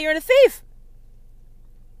up, failure, and a thief.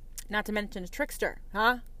 Not to mention a trickster,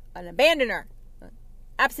 An abandoner, an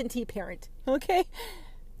absentee parent, okay?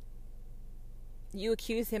 You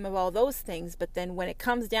accuse him of all those things, but then when it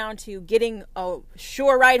comes down to getting a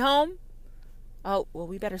sure ride home, oh, well,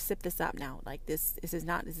 we better sip this up now. Like this is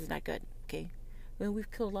not good, okay? Well,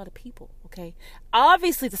 we've killed a lot of people, okay?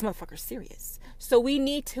 Obviously, this motherfucker's serious. So we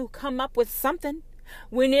need to come up with something.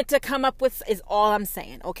 We need to come up with, is all I'm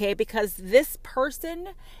saying, okay? Because this person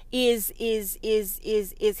is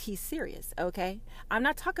he serious, okay? I'm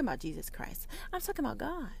not talking about Jesus Christ. I'm talking about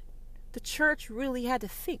God. The church really had to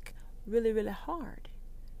think really, really hard.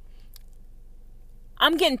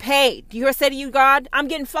 I'm getting paid. Do you hear what I say to you, God? I'm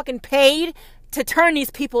getting fucking paid to turn these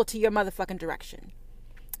people to your motherfucking direction.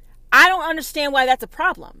 I don't understand why that's a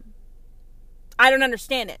problem. I don't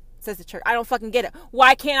understand it, says the church. I don't fucking get it.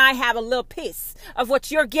 Why can't I have a little piece of what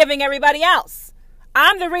you're giving everybody else?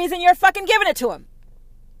 I'm the reason you're fucking giving it to them.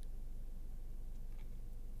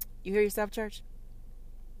 You hear yourself, church?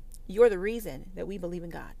 You're the reason that we believe in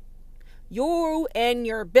God. You and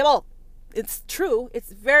your Bible. It's true.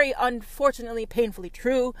 It's very unfortunately, painfully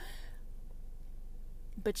true.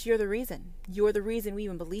 But you're the reason. You're the reason we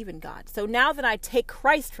even believe in God. So now that I take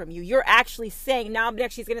Christ from you, you're actually saying, now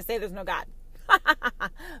next she's going to say there's no God.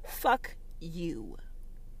 Fuck you.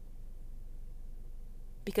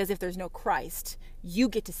 Because if there's no Christ, you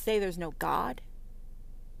get to say there's no God.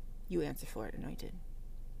 You answer for it, anointed.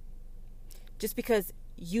 Just because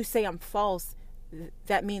you say I'm false,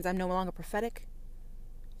 that means I'm no longer prophetic.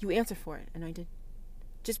 You answer for it, anointed.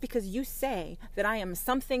 Just because you say that I am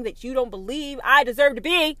something that you don't believe I deserve to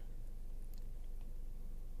be,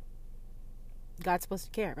 God's supposed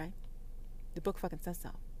to care, right? The book fucking says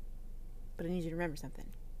so. But I need you to remember something.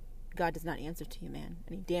 God does not answer to you, man.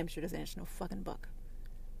 And he damn sure doesn't answer no fucking book.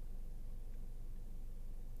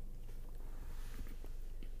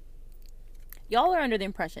 Y'all are under the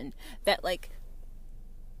impression that, like,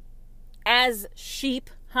 as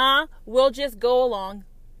sheep, we'll just go along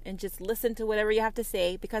and just listen to whatever you have to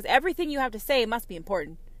say, because everything you have to say must be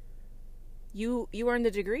important. You earned the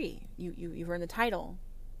degree. You've earned the title.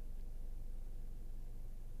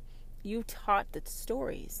 You taught the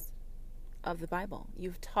stories of the Bible.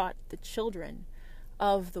 You've taught the children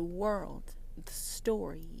of the world the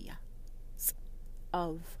story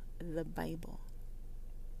of the Bible.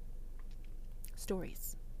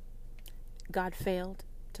 stories. God failed,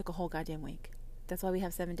 took a whole goddamn week. That's why we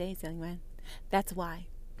have 7 days, young man. That's why.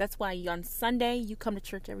 That's why on Sunday, you come to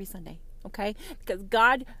church every Sunday. Okay? Because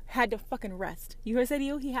God had to fucking rest. You heard I say to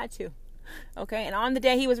you? He had to. Okay? And on the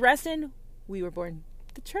day he was resting, we were born.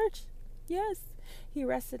 The church. Yes. He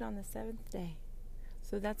rested on the 7th day.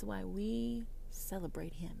 So that's why we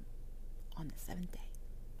celebrate him on the 7th day.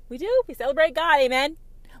 We do. We celebrate God. Amen.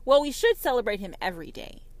 Well, we should celebrate him every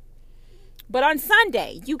day. But on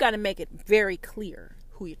Sunday, you got to make it very clear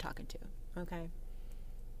who you're talking to. Okay?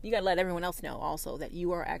 You got to let everyone else know also that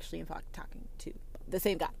you are actually in fact talking to the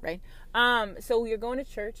same God, right? So you're going to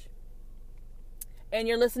church and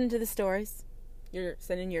you're listening to the stories. You're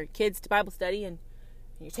sending your kids to Bible study and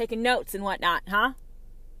you're taking notes and whatnot, huh?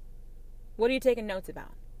 What are you taking notes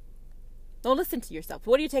about? Well, listen to yourself.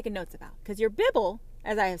 What are you taking notes about? Because your Bible,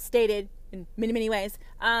 as I have stated in many, many ways,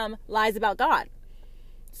 lies about God.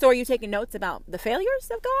 So are you taking notes about the failures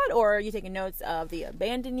of God? Or are you taking notes of the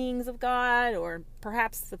abandonings of God? Or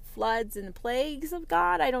perhaps the floods and the plagues of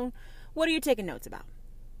God? What are you taking notes about?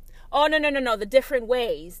 Oh, no. The different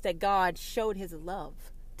ways that God showed his love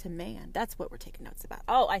to man. That's what we're taking notes about.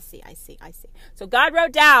 Oh, I see. So God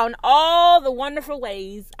wrote down all the wonderful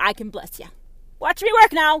ways I can bless you. Watch me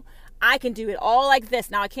work now. I can do it all like this.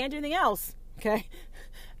 Now I can't do anything else. Okay?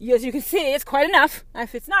 As you can see, it's quite enough.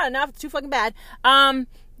 If it's not enough, it's too fucking bad.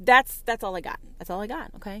 That's all I got. That's all I got.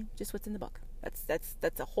 Okay? Just what's in the book.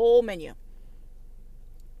 That's a whole menu.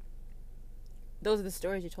 Those are the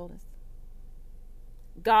stories you told us.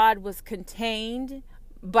 God was contained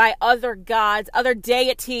by other gods, other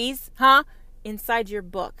deities, inside your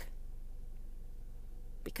book.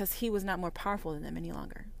 Because he was not more powerful than them any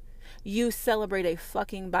longer. You celebrate a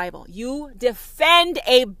fucking Bible. You defend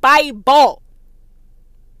a Bible.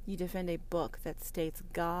 You defend a book that states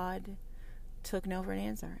God took no for an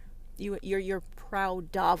answer. You're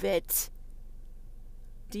proud of it.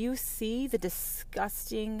 Do you see the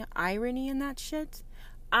disgusting irony in that shit?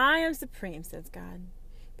 I am supreme, says God.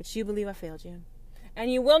 But you believe I failed you.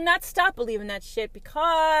 And you will not stop believing that shit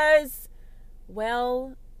because,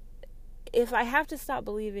 well, if I have to stop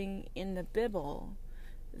believing in the Bible,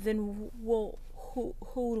 then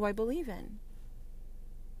who do I believe in?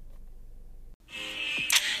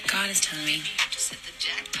 God is telling me,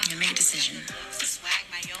 I'm going to make a decision.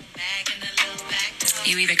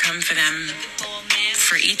 You either come for them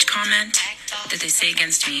for each comment that they say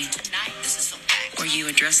against me, or you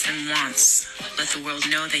address them once. Let the world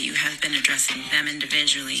know that you have been addressing them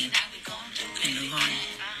individually and move on.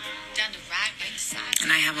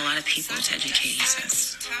 And I have a lot of people to educate, he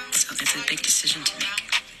says. So that's a big decision to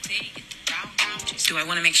make. Do I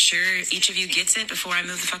want to make sure each of you gets it before I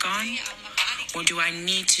move the fuck on? Or do I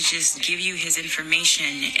need to just give you his information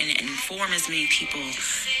and inform as many people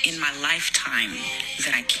in my lifetime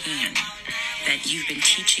that I can that you've been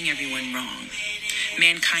teaching everyone wrong?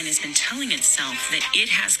 Mankind has been telling itself that it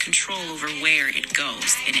has control over where it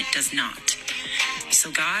goes, and it does not.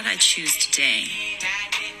 So God, I choose today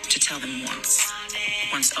to tell them once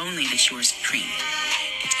only, that you are supreme,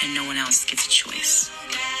 and no one else gets a choice.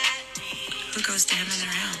 Who goes to heaven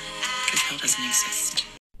or hell? Because hell doesn't exist.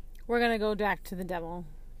 We're going to go back to the devil.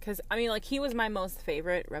 Because, he was my most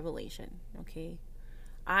favorite revelation, okay?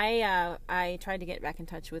 I tried to get back in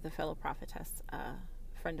touch with a fellow prophetess, a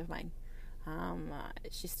friend of mine.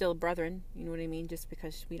 She's still a brethren, you know what I mean? Just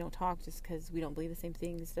because we don't talk, just because we don't believe the same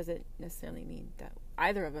things, doesn't necessarily mean that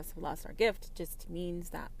either of us have lost our gift. It just means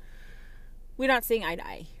that we're not seeing eye to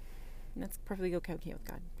eye. And that's perfectly okay with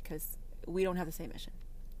God, because we don't have the same mission.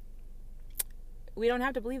 We don't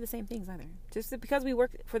have to believe the same things either. Just because we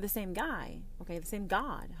work for the same guy, okay, the same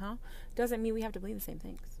God, doesn't mean we have to believe the same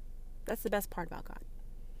things. That's the best part about God.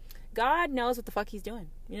 God knows what the fuck he's doing.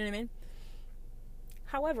 You know what I mean?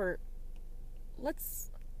 However,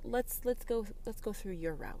 let's go through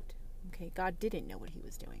your route. Okay, God didn't know what he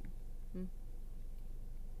was doing.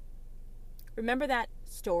 Remember that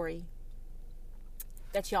story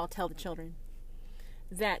that y'all tell the children,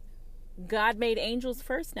 that God made angels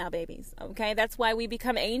first now, babies. Okay, that's why we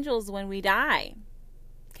become angels when we die.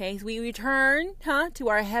 Okay, so we return, to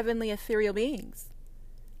our heavenly ethereal beings.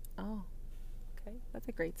 Oh, okay, that's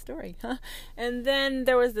a great story, And then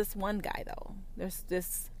there was this one guy, though. There's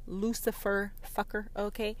this Lucifer fucker,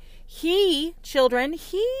 okay? He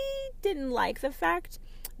didn't like the fact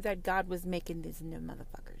that God was making these new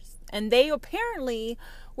motherfuckers. And they apparently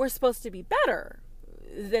were supposed to be better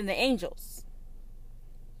than the angels.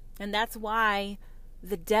 And that's why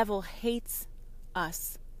the devil hates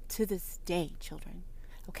us to this day, children.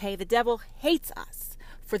 Okay? The devil hates us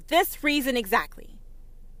for this reason exactly.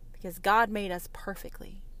 Because God made us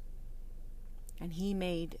perfectly. And he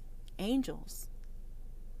made angels.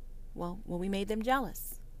 Well, we made them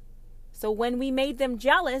jealous. So when we made them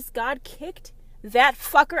jealous, God kicked that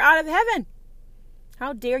fucker out of heaven.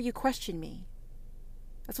 How dare you question me?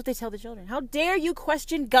 That's what they tell the children. How dare you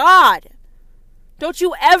question God? Don't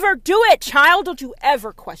you ever do it, child. Don't you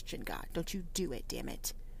ever question God. Don't you do it, damn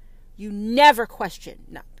it. You never question.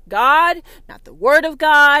 Not God, not the word of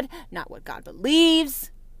God, not what God believes.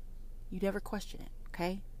 You never question it,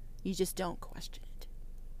 okay? You just don't question it.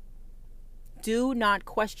 Do not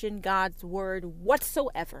question God's word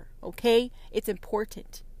whatsoever, okay? It's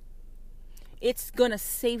important. It's going to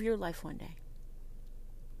save your life one day.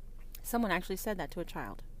 Someone actually said that to a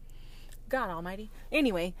child. God almighty.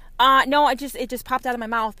 Anyway, no, it just popped out of my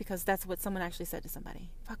mouth because that's what someone actually said to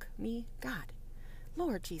somebody. Fuck me, God.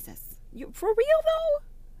 Lord Jesus. You for real though?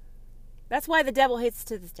 That's why the devil hates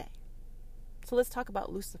to this day. So let's talk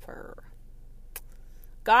about Lucifer.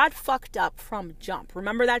 God fucked up from jump.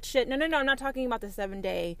 Remember that shit? No, I'm not talking about the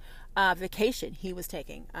 7-day vacation he was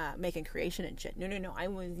taking, making creation and shit. No. I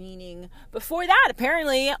was meaning before that.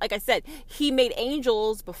 Apparently, like I said, he made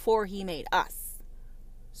angels before he made us.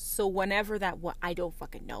 So whenever that, I don't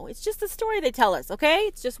fucking know. It's just the story they tell us, okay?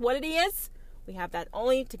 It's just what it is. We have that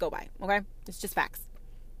only to go by, okay? It's just facts.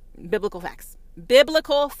 Biblical facts.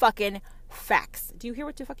 Biblical fucking facts. Do you hear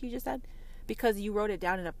what the fuck you just said? Because you wrote it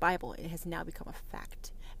down in a Bible, it has now become a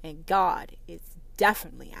fact. And God is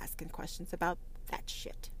definitely asking questions about that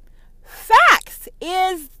shit. Facts!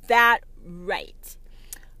 Is that right?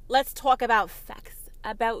 Let's talk about facts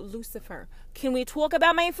about Lucifer. Can we talk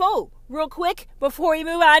about my foe real quick before we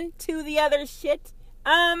move on to the other shit?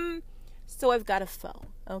 So I've got a foe.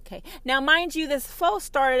 Okay. Now, mind you, this foe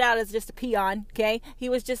started out as just a peon, okay? He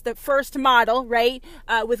was just the first model, right?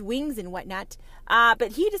 With wings and whatnot.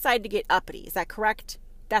 But he decided to get uppity. Is that correct?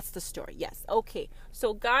 That's the story. Yes. Okay.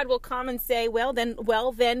 So God will come and say, well, then,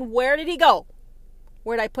 where did he go?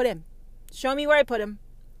 Where did I put him? Show me where I put him.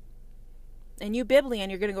 And you Biblian,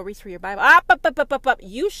 you're going to go read through your Bible. Up.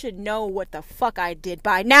 You should know what the fuck I did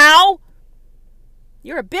by now.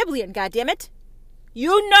 You're a Biblian, goddammit.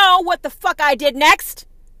 You know what the fuck I did next.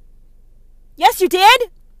 Yes, you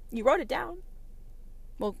did. You wrote it down.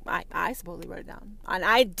 Well, I supposedly wrote it down. And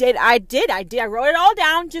I did. I wrote it all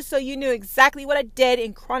down just so you knew exactly what I did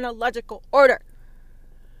in chronological order.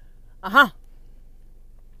 Because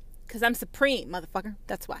I'm supreme, motherfucker.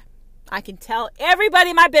 That's why. I can tell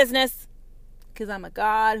everybody my business. Because I'm a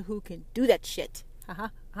God who can do that shit.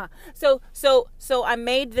 So I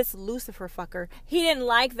made this Lucifer fucker. He didn't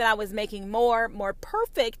like that I was making more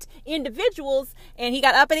perfect individuals. And he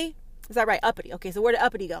got uppity. Is that right? Uppity. Okay, so where did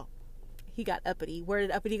uppity go? He got uppity. Where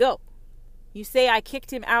did uppity go? You say I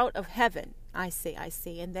kicked him out of heaven. I say.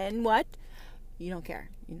 And then what? You don't care.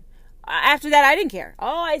 After that, I didn't care.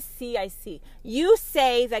 Oh, I see. You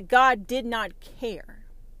say that God did not care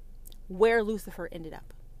where Lucifer ended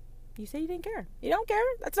up. You say you didn't care. You don't care?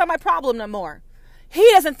 That's not my problem no more. He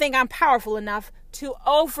doesn't think I'm powerful enough to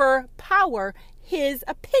overpower his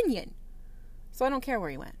opinion. So I don't care where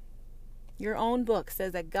he went. Your own book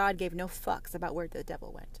says that God gave no fucks about where the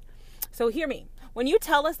devil went. So hear me. When you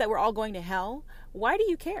tell us that we're all going to hell, why do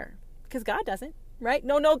you care? Because God doesn't, right?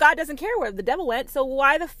 No, God doesn't care where the devil went. So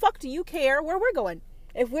why the fuck do you care where we're going?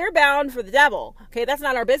 If we're bound for the devil, okay, that's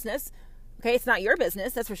not our business. Okay, it's not your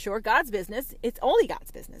business, that's for sure. God's business. It's only God's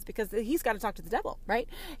business because he's got to talk to the devil, right?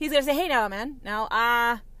 He's going to say, hey, now, man,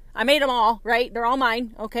 I made them all, right? They're all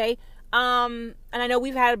mine, okay? And I know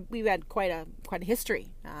we've had quite a history.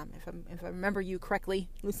 If I remember you correctly,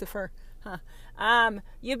 Lucifer.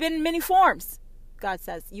 You've been in many forms. God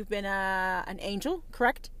says you've been an angel,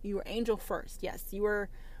 correct? You were angel first. Yes, you were.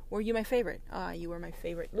 Were you my favorite? You were my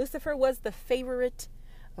favorite. Lucifer was the favorite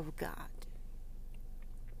of God.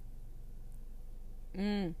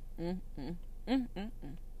 And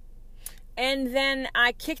then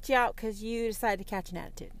I kicked you out because you decided to catch an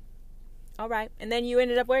attitude. All right. And then you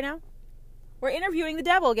ended up where now? We're interviewing the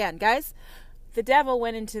devil again, guys. The devil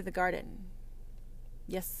went into the garden.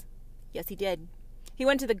 Yes, he did. He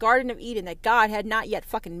went to the Garden of Eden that God had not yet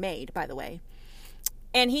fucking made, by the way.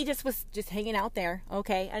 And he was hanging out there,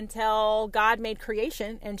 okay, until God made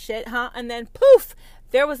creation and shit, And then poof,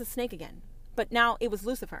 there was a snake again. But now it was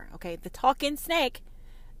Lucifer, okay? The talking snake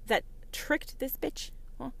that tricked this bitch.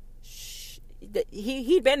 Well,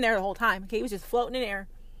 he'd been there the whole time, okay? He was just floating in air.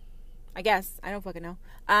 I guess. I don't fucking know.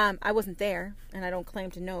 I wasn't there, and I don't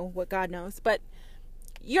claim to know what God knows. But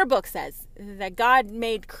your book says that God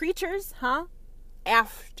made creatures,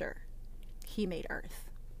 after he made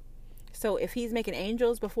earth. So if he's making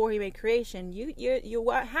angels before he made creation, you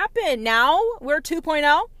what happened? Now we're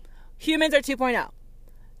 2.0. Humans are 2.0.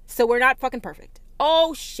 So we're not fucking perfect.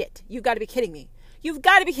 Oh shit. You've got to be kidding me. You've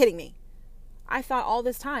got to be kidding me. I thought all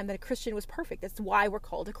this time that a Christian was perfect. That's why we're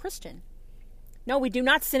called a Christian. No, we do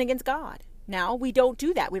not sin against God. Now, we don't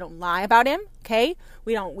do that. We don't lie about him, okay?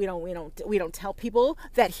 We don't tell people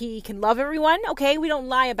that he can love everyone, okay? We don't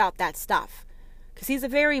lie about that stuff. Because he's a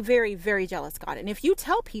very, very, very jealous God. And if you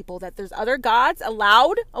tell people that there's other gods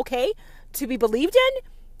allowed, okay, to be believed in,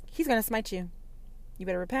 he's going to smite you. You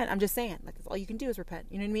better repent. I'm just saying. Like, that's all you can do is repent.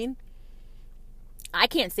 You know what I mean? I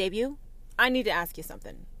can't save you. I need to ask you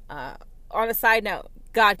something. On a side note,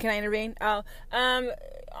 God, can I intervene?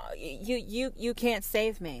 You can't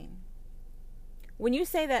save me. When you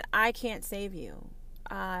say that I can't save you,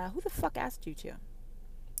 who the fuck asked you to?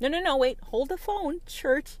 No, wait. Hold the phone,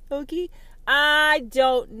 church, okay? I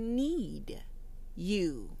don't need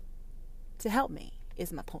you to help me,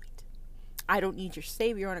 is my point. I don't need your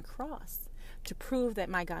Savior on a cross to prove that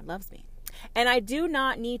my God loves me. And I do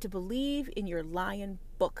not need to believe in your lying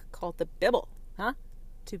book called the Bible,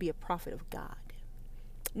 to be a prophet of God.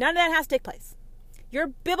 None of that has to take place. Your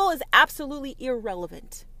Bible is absolutely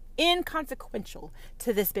irrelevant, inconsequential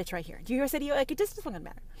to this bitch right here. Do you hear what I said? Like, it just doesn't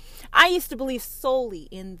matter. I used to believe solely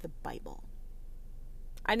in the Bible.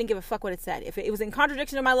 I didn't give a fuck what it said. If it was in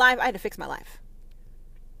contradiction of my life, I had to fix my life.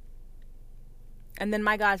 And then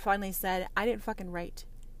my God finally said, I didn't fucking write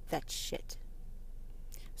that shit.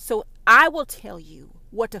 So I will tell you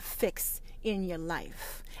what to fix in your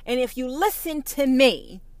life. And if you listen to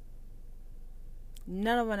me,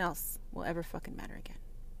 none of one else will ever fucking matter again.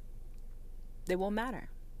 They won't matter.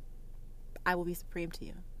 I will be supreme to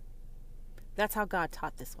you. That's how God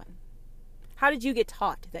taught this one. How did you get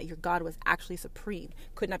taught that your God was actually supreme,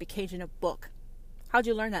 could not be caged in a book? How'd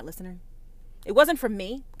you learn that, listener? It wasn't from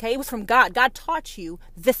me, okay? It was from God. God taught you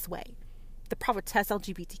this way, the prophetess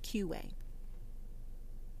LGBTQ way.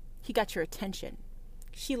 He got your attention.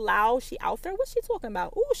 She loud, she out there. What's she talking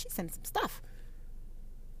about? Ooh, she's saying some stuff.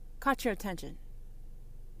 Caught your attention.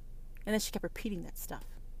 And then she kept repeating that stuff.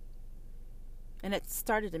 And it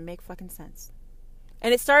started to make fucking sense.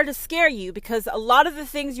 And it started to scare you because a lot of the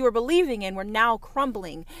things you were believing in were now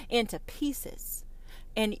crumbling into pieces.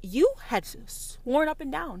 And you had sworn up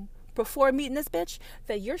and down before meeting this bitch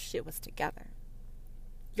that your shit was together.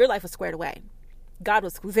 Your life was squared away. God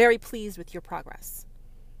was very pleased with your progress.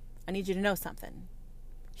 I need you to know something.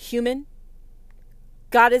 Human,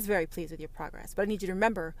 God is very pleased with your progress. But I need you to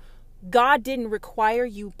remember, God didn't require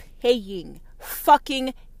you paying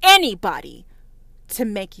fucking anybody to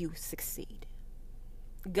make you succeed.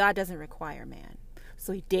 God doesn't require man.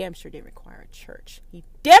 So he damn sure didn't require a church. He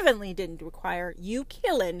definitely didn't require you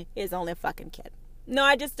killing his only fucking kid. No,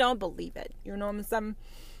 I just don't believe it. You know what I'm saying?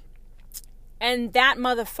 And that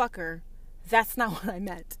motherfucker, that's not what I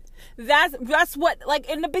meant. That's what, like,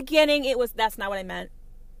 in the beginning, it was, that's not what I meant.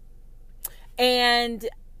 And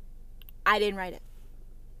I didn't write it.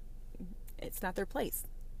 It's not their place.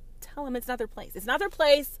 Tell them it's not their place. It's not their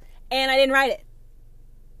place, and I didn't write it.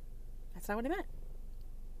 That's not what I meant.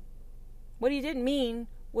 What he didn't mean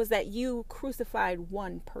was that you crucified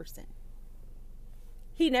one person.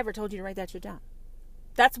 He never told you to write that shit down.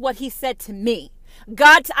 That's what he said to me.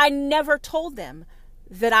 God, I never told them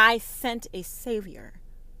that I sent a savior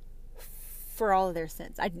for all of their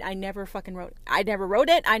sins. I never fucking wrote it. I never wrote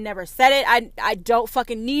it. I never said it. I don't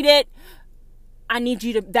fucking need it. I need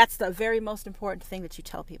you to, that's the very most important thing that you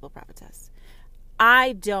tell people, prophetess.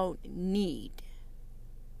 I don't need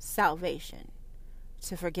salvation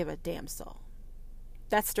to forgive a damn soul.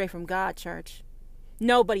 That's straight from God, church.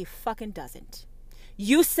 Nobody fucking doesn't.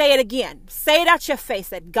 You say it again. Say it out your face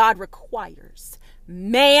that God requires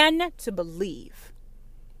man to believe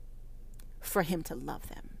for him to love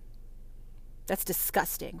them. That's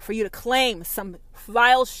disgusting for you to claim some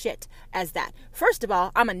vile shit as that. First of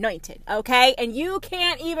all, I'm anointed, okay? And you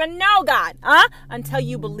can't even know God, until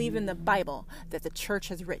you believe in the Bible that the church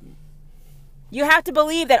has written. You have to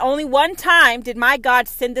believe that only one time did my God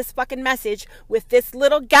send this fucking message with this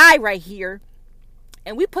little guy right here.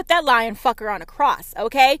 And we put that lying fucker on a cross,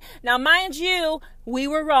 okay? Now, mind you, we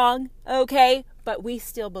were wrong, okay? But we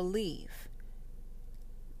still believe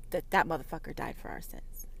that that motherfucker died for our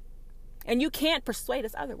sins. And you can't persuade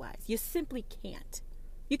us otherwise. You simply can't.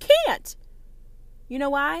 You can't. You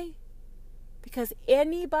know why? Because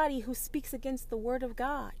anybody who speaks against the word of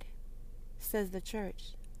God, says the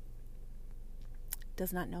church,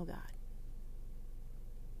 does not know God.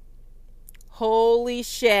 Holy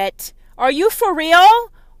shit. Are you for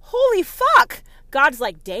real? Holy fuck. God's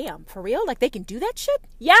like, damn, for real? Like, they can do that shit?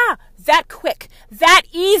 Yeah, that quick, that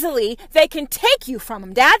easily, they can take you from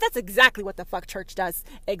them, Dad. That's exactly what the fuck church does.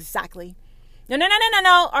 Exactly.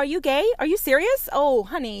 No. Are you gay? Are you serious? Oh,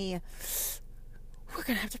 honey, we're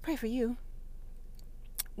going to have to pray for you.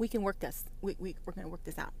 We can work this. We're going to work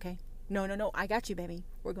this out, okay? No. I got you, baby.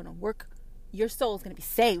 We're going to work. Your soul's going to be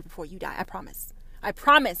saved before you die. I promise.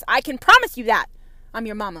 I can promise you that. I'm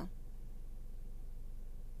your mama.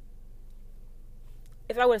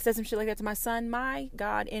 If I would have said some shit like that to my son, my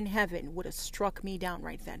God in heaven would have struck me down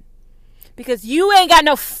right then. Because you ain't got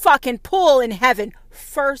no fucking pull in heaven,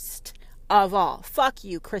 first of all. Fuck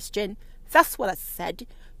you, Christian. That's what I said.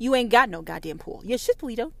 You ain't got no goddamn pool. You should,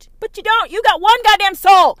 you don't. But you don't. You got one goddamn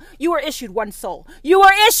soul. You were issued one soul. You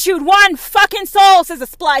were issued one fucking soul, says a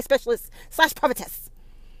spy specialist / prophetess.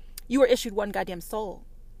 You were issued one goddamn soul.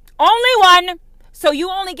 Only one. So you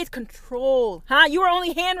only get control. Huh? You were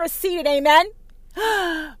only hand received. Amen?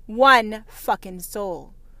 One fucking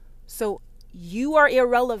soul. So you are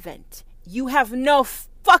irrelevant. You have no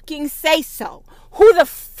fucking say so. Who the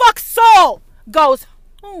fuck soul goes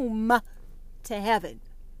home to heaven?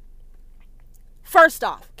 First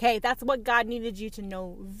off, okay, that's what God needed you to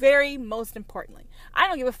know very most importantly. I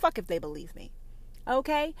don't give a fuck if they believe me.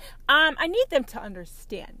 Okay? I need them to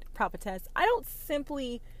understand, prophetess. I don't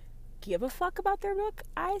simply give a fuck about their book.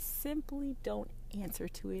 I simply don't answer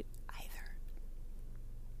to it either.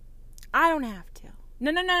 I don't have to.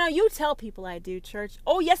 No. You tell people I do, church.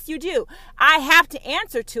 Oh, yes, you do. I have to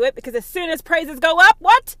answer to it because as soon as praises go up,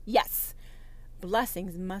 what? Yes.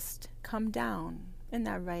 Blessings must come down. Isn't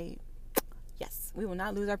that right? Yes, we will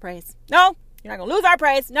not lose our praise. No, you're not going to lose our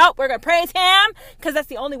praise. Nope, we're going to praise him because that's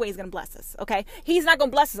the only way he's going to bless us, okay? He's not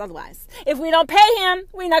going to bless us otherwise. If we don't pay him,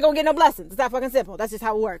 we're not going to get no blessings. It's that fucking simple. That's just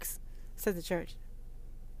how it works, says the church.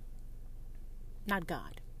 Not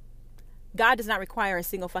God. God does not require a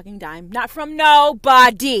single fucking dime. Not from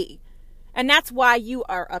nobody. And that's why you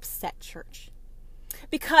are upset, church.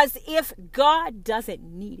 Because if God doesn't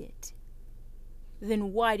need it,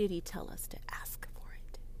 then why did he tell us to ask for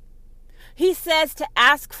it? He says to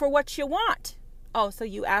ask for what you want. Oh, so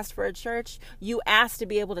you asked for a church? You asked to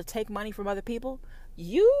be able to take money from other people?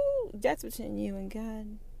 That's between you and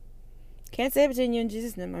God. Can't say between you and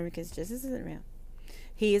Jesus no more because Jesus isn't real.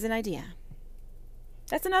 He is an idea.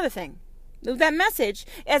 That's another thing. That message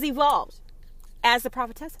has evolved as the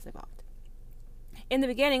prophetess has evolved. In the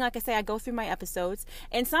beginning, like I say, I go through my episodes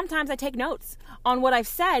and sometimes I take notes on what I've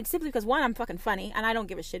said simply because, one, I'm fucking funny and I don't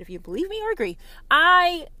give a shit if you believe me or agree.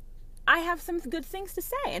 I have some good things to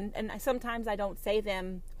say and sometimes I don't say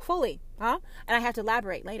them fully, and I have to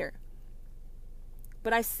elaborate later.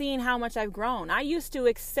 But I've seen how much I've grown. I used to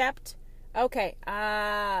accept,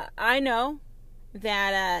 I know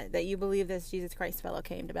that you believe this Jesus Christ fellow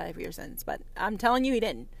came to die for your sins, but I'm telling you he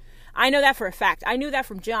didn't. I know that for a fact. I knew that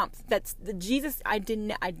from jump. That's the Jesus. I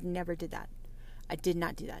never did that. I did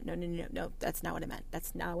not do that. No. That's not what I meant.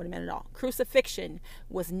 That's not what I meant at all. Crucifixion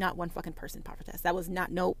was not one fucking person, prophetess. That was not,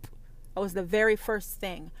 nope. That was the very first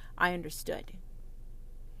thing I understood.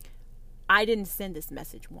 I didn't send this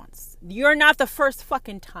message once. You're not the first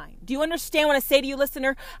fucking time. Do you understand what I say to you,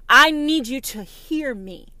 listener? I need you to hear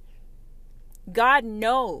me. God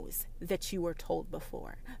knows that you were told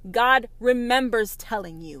before. God remembers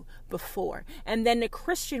telling you before. And then the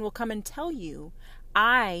Christian will come and tell you,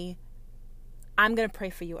 I'm going to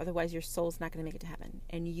pray for you. Otherwise, your soul's not going to make it to heaven.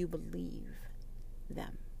 And you believe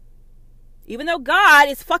them. Even though God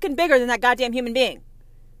is fucking bigger than that goddamn human being.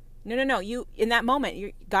 No. You, in that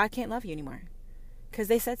moment, God can't love you anymore. Because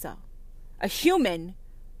they said so. A human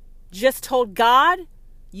just told God,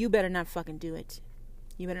 you better not fucking do it.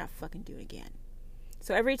 You better not fucking do it again.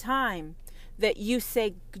 So every time that you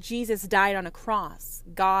say Jesus died on a cross,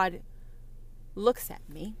 God looks at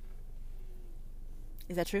me.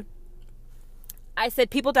 Is that true? I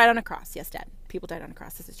said people died on a cross. Yes, Dad. People died on a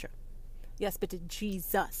cross. This is true. Yes, but did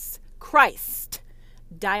Jesus Christ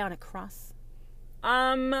die on a cross?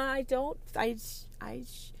 I don't.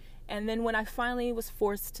 And then when I finally was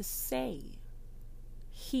forced to say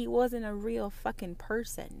he wasn't a real fucking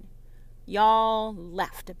person, y'all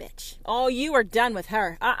left a bitch. Oh, you are done with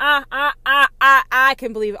her. I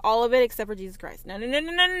can believe all of it except for Jesus Christ. No. I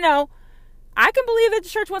can believe that the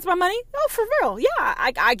church wants my money. Oh, for real. Yeah,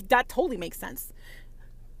 I that totally makes sense.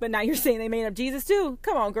 But now you're saying they made up Jesus too.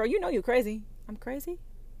 Come on, girl. You know you're crazy. I'm crazy?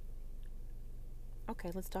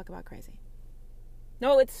 Okay, let's talk about crazy.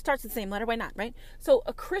 No, it starts with the same letter. Why not, right? So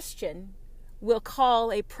a Christian will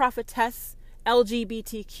call a prophetess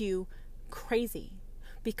LGBTQ crazy.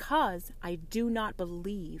 Because I do not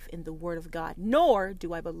believe in the word of God, nor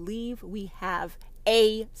do I believe we have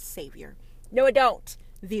a savior. No, I don't.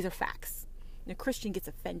 These are facts. And a Christian gets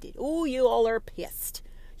offended. Oh, you all are pissed.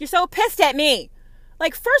 You're so pissed at me.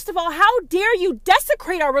 Like, first of all, how dare you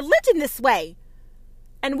desecrate our religion this way?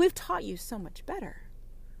 And we've taught you so much better.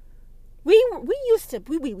 We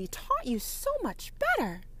taught you so much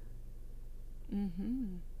better.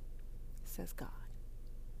 Says God.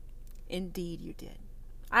 Indeed you did.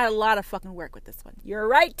 I had a lot of fucking work with this one. You're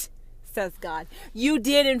right, says God. You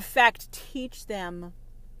did in fact teach them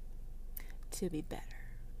to be better.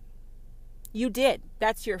 You did.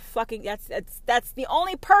 That's your fucking, that's the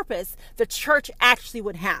only purpose the church actually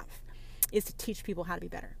would have, is to teach people how to be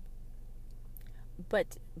better.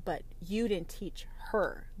 But you didn't teach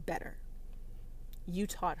her better. You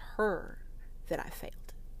taught her that I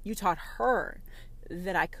failed. You taught her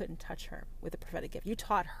that I couldn't touch her with a prophetic gift. You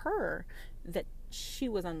taught her that she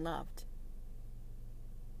was unloved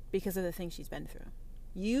because of the things she's been through.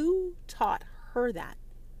 You taught her that.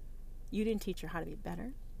 You didn't teach her how to be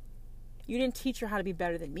better. You didn't teach her how to be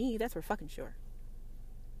better than me. That's for fucking sure.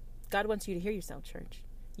 God wants you to hear yourself, church.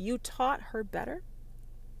 You taught her better.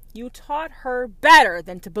 You taught her better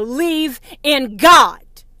than to believe in God.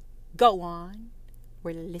 Go on.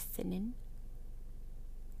 We're listening.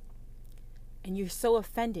 And you're so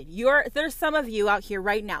offended. There's some of you out here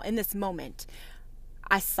right now in this moment.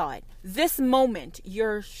 I saw it. This moment,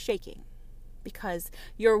 you're shaking. Because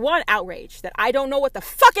you're one, outraged that I don't know what the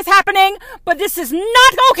fuck is happening, but this is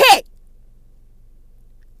not okay.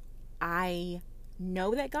 I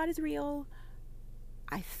know that God is real.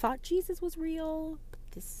 I thought Jesus was real. But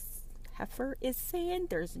this heifer is saying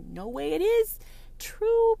there's no way it is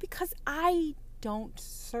true, because I don't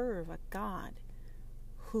serve a God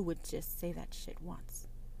who would just say that shit once.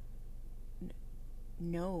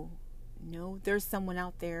 No, there's someone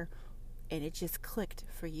out there and it just clicked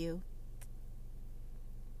for you.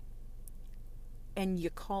 And you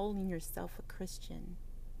calling yourself a Christian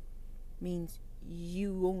means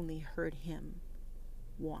you only heard him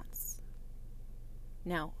once.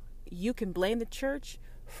 Now, you can blame the church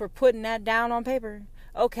for putting that down on paper.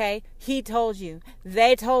 Okay, he told you.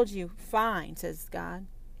 They told you. Fine, says God.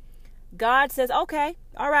 God says, okay,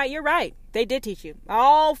 all right, you're right. They did teach you.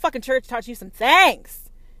 All fucking church taught you some things.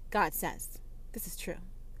 God says, this is true.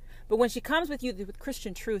 But when she comes with you with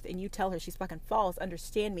Christian truth and you tell her she's fucking false,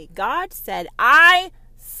 understand me. God said, I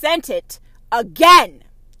sent it again,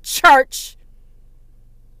 church.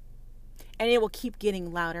 And it will keep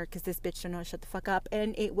getting louder because this bitch don't know to shut the fuck up.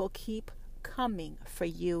 And it will keep coming for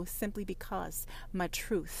you simply because my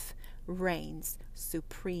truth reigns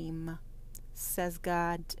supreme, says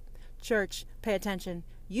God. Church, pay attention.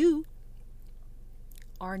 You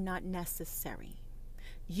are not necessary.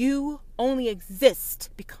 You only exist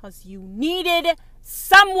because you needed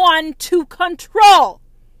someone to control.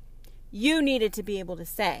 You needed to be able to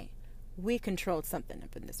say, we controlled something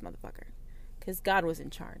up in this motherfucker. Because God was in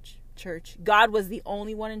charge. Church, God was the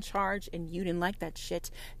only one in charge, and you didn't like that shit.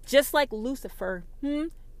 Just like Lucifer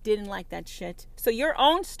didn't like that shit. So your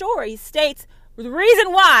own story states the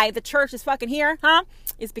reason why the church is fucking here,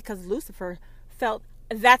 is because Lucifer felt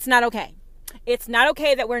that's not okay. It's not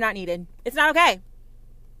okay that we're not needed. It's not okay.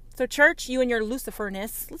 So church, you and your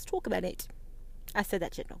Luciferness, let's talk about it. I said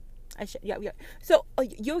that shit, no. Yeah. So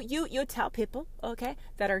you tell people, okay,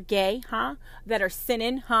 that are gay, that are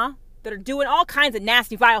sinning, that are doing all kinds of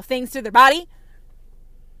nasty, vile things to their body.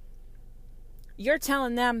 You're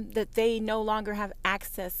telling them that they no longer have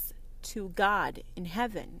access to God in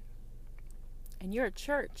heaven. And you're a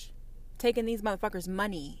church taking these motherfuckers'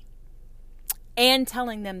 money and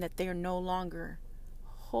telling them that they're no longer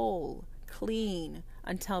whole, clean,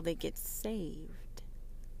 until they get saved.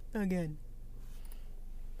 Again.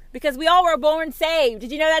 Because we all were born saved.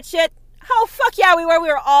 Did you know that shit? Oh, fuck yeah, we were. We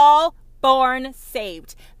were all born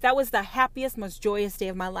saved. That was the happiest, most joyous day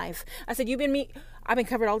of my life. I said, I've been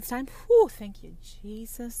covered all this time. Whew, thank you,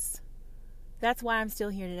 Jesus. That's why I'm still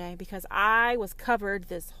here today, because I was covered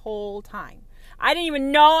this whole time. I didn't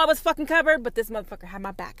even know I was fucking covered, but this motherfucker had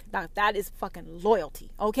my back. That is fucking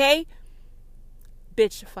loyalty, okay?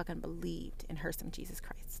 Bitch fucking believed in her son Jesus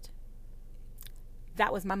Christ.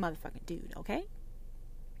 That was my motherfucking dude, okay?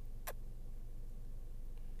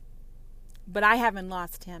 But I haven't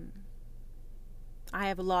lost him. I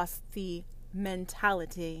have lost the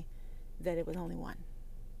mentality that it was only one.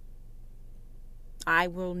 I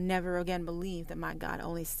will never again believe that my God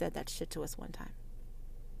only said that shit to us one time.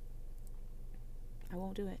 I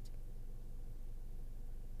won't do it.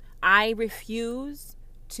 I refuse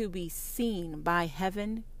to be seen by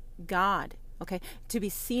heaven, God. Okay? To be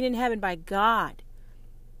seen in heaven by God.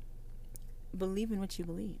 Believe in what you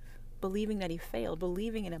believe. Believing that he failed.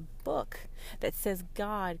 Believing in a book that says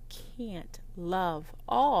God can't love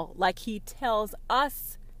all like he tells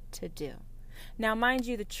us to do. Now, mind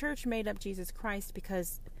you, the church made up Jesus Christ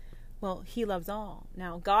because, well, he loves all.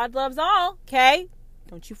 Now, God loves all, okay?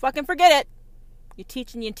 Don't you fucking forget it. You're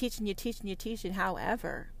teaching.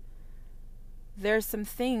 However, there's some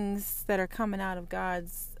things that are coming out of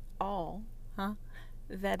God's all,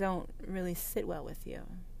 that don't really sit well with you.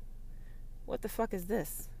 What the fuck is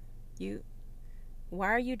this? Why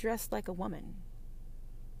are you dressed like a woman?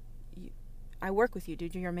 I work with you,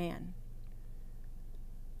 dude. You're a man.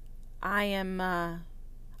 I'm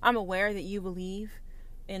aware that you believe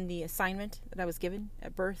in the assignment that I was given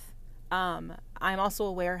at birth. I'm also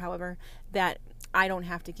aware, however, that I don't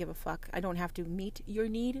have to give a fuck. I don't have to meet your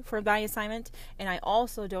need for thy assignment, and I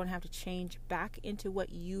also don't have to change back into what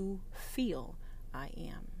you feel I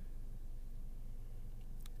am.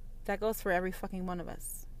 That goes for every fucking one of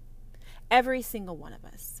us. Every single one of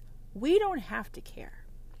us. We don't have to care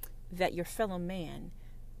that your fellow man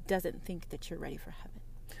doesn't think that you're ready for heaven.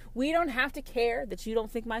 We don't have to care that you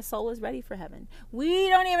don't think my soul is ready for heaven. We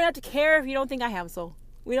don't even have to care if you don't think I have a soul.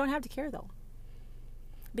 We don't have to care, though.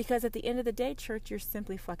 Because at the end of the day, church, you're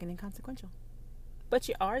simply fucking inconsequential. But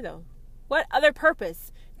you are, though. What other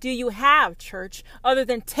purpose do you have, church, other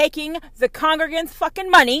than taking the congregants' fucking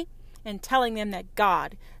money and telling them that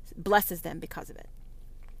God blesses them because of it?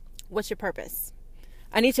 What's your purpose?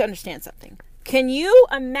 I need to understand something. Can you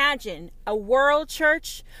imagine a world,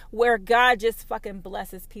 church, where God just fucking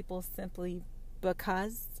blesses people simply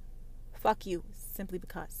because? Fuck you, simply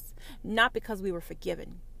because. Not because we were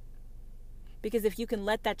forgiven. Because if you can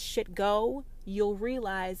let that shit go, you'll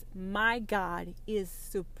realize my God is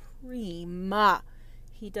supreme.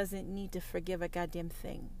 He doesn't need to forgive a goddamn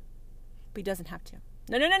thing. But he doesn't have to.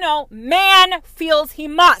 No. Man feels he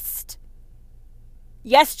must.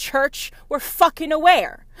 Yes, church, we're fucking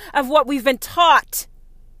aware of what we've been taught.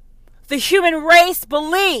 The human race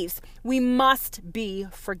believes we must be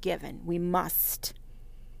forgiven. We must.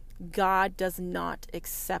 God does not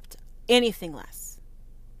accept anything less.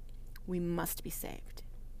 We must be saved.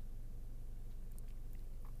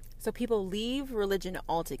 So people leave religion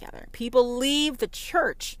altogether. People leave the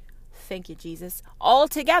church, thank you, Jesus,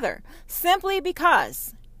 altogether, simply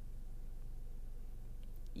because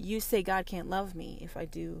you say God can't love me if I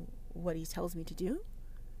do what he tells me to do.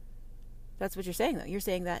 That's what you're saying, though. You're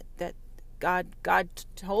saying that God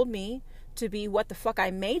told me to be what the fuck I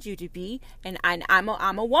made you to be, and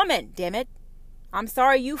I'm a woman, damn it. I'm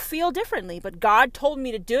sorry you feel differently, but God told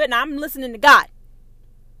me to do it, and I'm listening to God.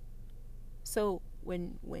 So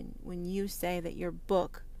when you say that your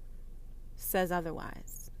book says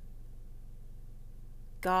otherwise,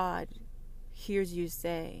 God hears you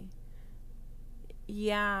say,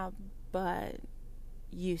 yeah, but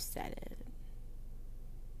you said it.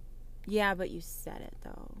 Yeah, but you said it,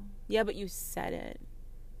 though. Yeah, but you said it.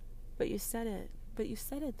 But you said it. But you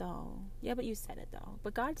said it, though. Yeah, but you said it, though.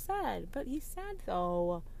 But God said. But he said,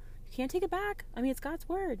 though. You can't take it back. I mean, it's God's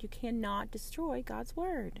word. You cannot destroy God's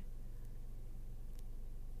word.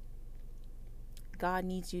 God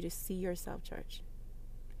needs you to see yourself, church.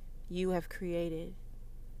 You have created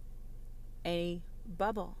a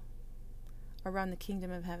bubble around the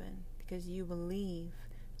kingdom of heaven because you believe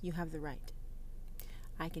you have the right.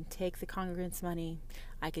 I can take the congregants' money.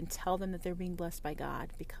 I can tell them that they're being blessed by God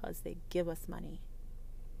because they give us money.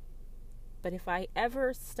 But if I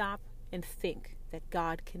ever stop and think that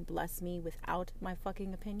God can bless me without my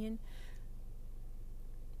fucking opinion,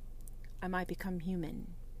 I might become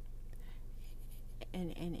human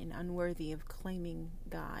and unworthy of claiming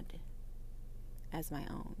God as my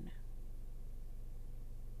own.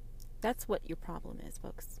 That's what your problem is,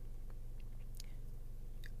 folks.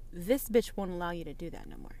 This bitch won't allow you to do that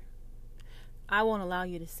no more. I won't allow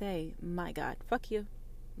you to say, my God, fuck you.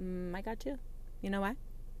 My God too. You know why?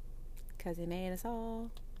 Because he made us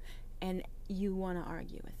all. And you want to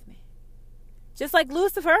argue with me. Just like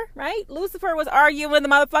Lucifer, right? Lucifer was arguing with the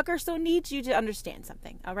motherfucker, so needs you to understand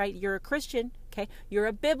something, all right? You're a Christian, okay? You're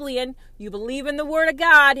a Biblian. You believe in the Word of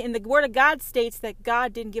God, and the Word of God states that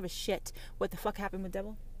God didn't give a shit what the fuck happened with the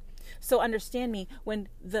devil. So understand me, when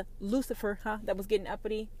the Lucifer, that was getting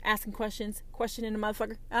uppity, asking questions, questioning the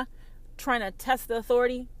motherfucker, trying to test the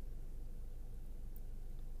authority,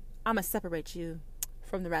 I'm going to separate you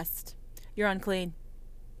from the rest. You're unclean,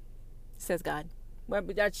 says God. Well,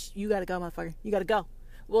 you got to go, motherfucker. You got to go.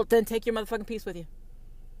 Well, then take your motherfucking peace with you.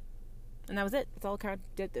 And that was it. That's all God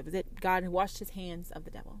did. That was it. God washed his hands of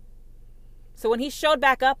the devil. So when he showed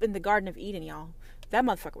back up in the Garden of Eden, y'all, that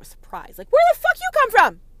motherfucker was surprised. Like, where the fuck you come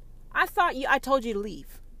from? I told you to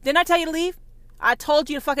leave. Didn't I tell you to leave? I told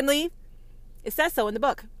you to fucking leave. It says so in the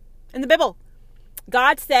book. In the Bible.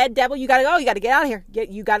 God said, devil, you gotta go. You gotta get out of here.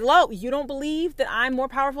 You gotta go. You don't believe that I'm more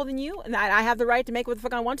powerful than you and that I have the right to make what the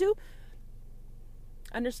fuck I want to?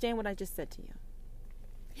 Understand what I just said to you.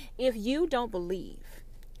 If you don't believe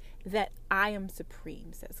that I am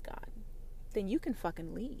supreme, says God, then you can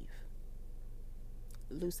fucking leave.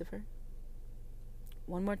 Lucifer.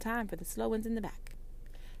 One more time for the slow ones in the back.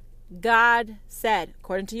 God said,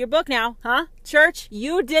 according to your book now, church,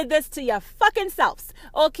 you did this to your fucking selves.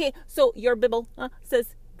 Okay, so your Bible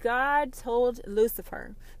says God told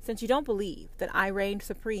Lucifer, since you don't believe that I reigned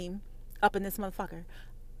supreme up in this motherfucker,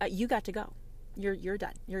 you got to go. You're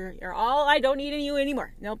done. You're all, I don't need you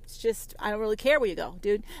anymore. Nope, it's just, I don't really care where you go,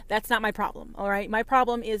 dude. That's not my problem, all right? My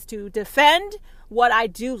problem is to defend what I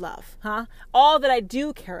do love, all that I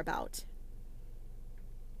do care about.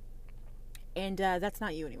 And that's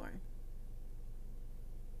not you anymore.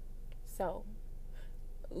 So,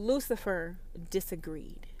 Lucifer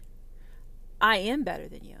disagreed. I am better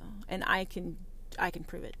than you, and I can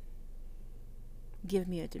prove it. Give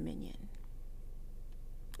me a dominion.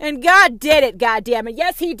 And God did it, goddammit.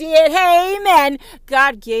 Yes, he did. Hey, amen.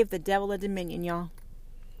 God gave the devil a dominion, y'all.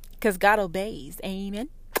 Because God obeys. Amen.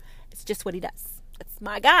 It's just what he does. It's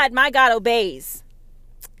my God. My God obeys.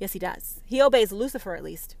 Yes, he does. He obeys Lucifer, at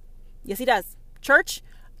least. Yes, he does. Church,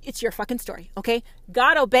 it's your fucking story, okay?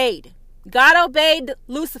 God obeyed. God obeyed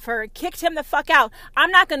Lucifer and kicked him the fuck out. I'm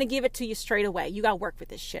not going to give it to you straight away. You got to work with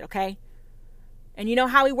this shit, okay? And you know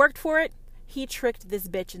how he worked for it? He tricked this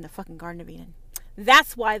bitch in the fucking Garden of Eden.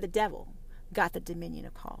 That's why the devil got the dominion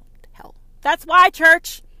of called hell. That's why,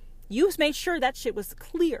 church. You made sure that shit was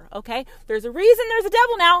clear, okay? There's a reason there's a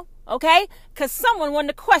devil now, okay? Because someone wanted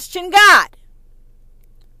to question God.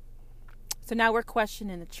 So now we're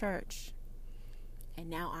questioning the church. And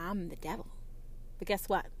now I'm the devil. But guess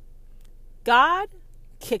what? God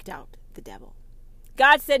kicked out the devil.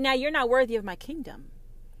 God said, now you're not worthy of my kingdom.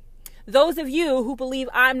 Those of you who believe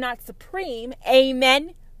I'm not supreme,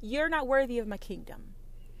 amen, you're not worthy of my kingdom.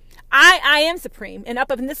 I am supreme. And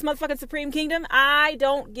up in this motherfucking supreme kingdom, I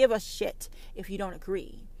don't give a shit if you don't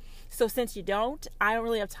agree. So since you don't, I don't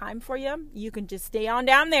really have time for you. You can just stay on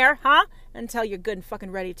down there, until you're good and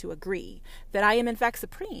fucking ready to agree that I am in fact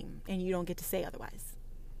supreme and you don't get to say otherwise.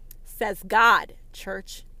 Says God,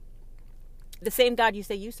 church. The same God you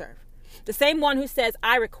say you serve. The same one who says,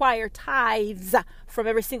 I require tithes from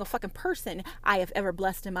every single fucking person I have ever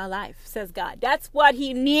blessed in my life, says God. That's what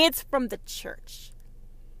he needs from the church.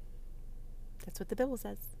 That's what the Bible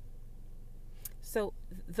says. So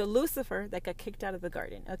the Lucifer that got kicked out of the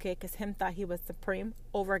garden, okay, because him thought he was supreme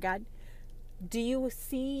over God. Do you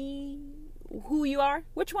see who you are?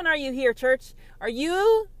 Which one are you here, church? Are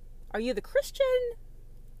you the Christian?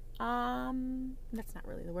 That's not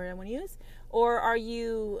really the word I want to use. Or are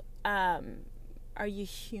you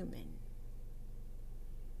human?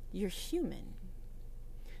 You're human.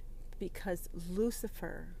 Because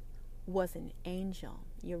Lucifer was an angel.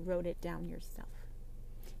 You wrote it down yourself.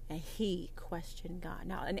 And he questioned God.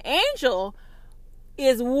 Now, an angel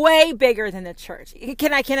is way bigger than the church.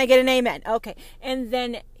 Can I get an amen? Okay. And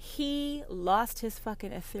then he lost his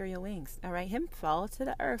fucking ethereal wings. All right. Him fall to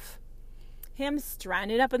the earth. Him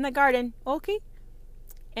stranded up in the garden. Okay.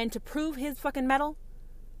 And to prove his fucking mettle,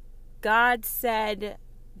 God said,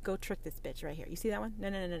 go trick this bitch right here. You see that one? No,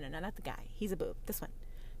 not the guy. He's a boob. This one.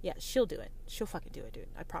 Yeah, she'll do it. She'll fucking do it, dude.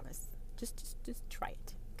 I promise. Just try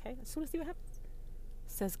it. Okay? I just want to see what happens.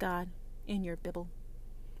 Says God in your Bible.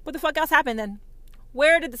 What the fuck else happened then?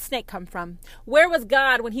 Where did the snake come from? Where was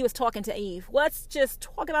God when he was talking to Eve? Let's just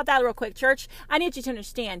talk about that real quick, church. I need you to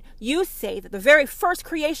understand. You say that the very first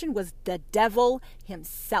creation was the devil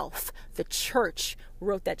himself. The church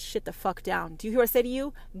wrote that shit the fuck down. Do you hear what I say to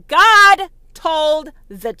you? God told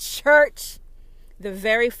the church the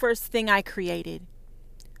very first thing I created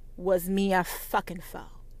was me a fucking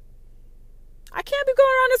foe. I can't be going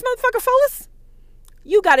around this motherfucker foeless.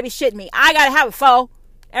 You gotta be shitting me. I gotta have a foe.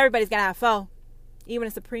 Everybody's gotta have a foe. Even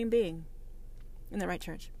a supreme being in the right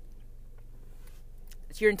church.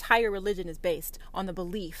 Your entire religion is based on the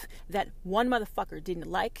belief that one motherfucker didn't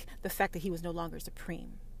like the fact that he was no longer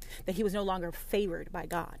supreme, that he was no longer favored by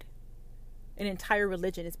God. An entire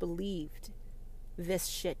religion has believed this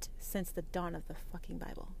shit since the dawn of the fucking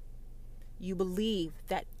Bible. You believe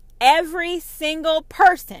that every single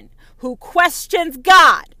person who questions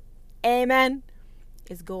God, amen,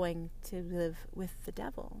 is going to live with the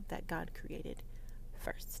devil that God created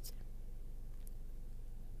first.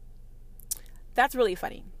 That's really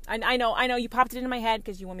funny. I know you popped it into my head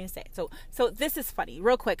because you want me to say it. So this is funny,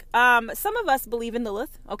 real quick. Some of us believe in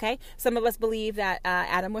Lilith, okay? Some of us believe that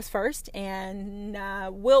Adam was first, and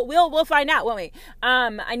we'll find out, won't we?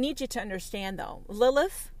 I need you to understand though,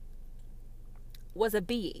 Lilith was a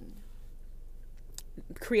being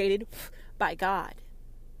created by God,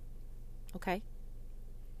 okay?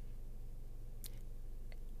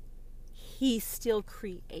 he still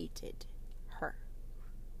created her.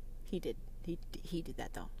 He did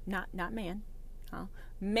that though. Not man. Huh?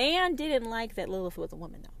 Man didn't like that Lilith was a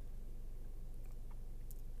woman though.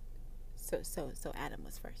 So Adam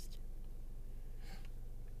was first.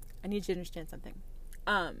 I need you to understand something.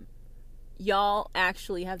 Y'all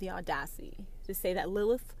actually have the audacity to say that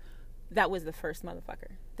Lilith, that was the first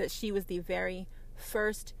motherfucker. That she was the very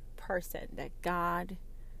first person that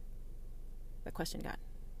questioned God.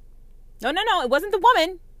 No, it wasn't the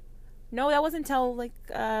woman. No, that wasn't until like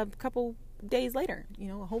a couple days later,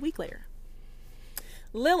 a whole week later.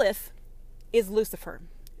 Lilith is Lucifer.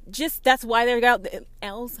 That's why they got the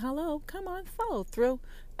L's. Hello, come on, follow through.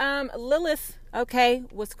 Lilith, okay,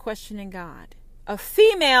 was questioning God. A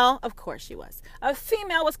female, of course she was. A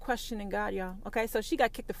female was questioning God, y'all. Okay, so she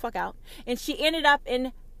got kicked the fuck out, and she ended up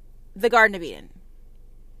in the Garden of Eden.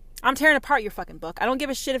 I'm tearing apart your fucking book. I don't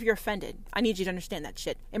give a shit if you're offended. I need you to understand that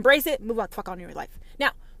shit. Embrace it. Move on the fuck on in your life.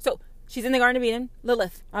 Now, so she's in the Garden of Eden,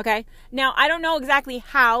 Lilith. Okay. Now, I don't know exactly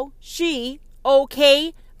how she,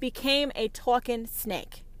 became a talking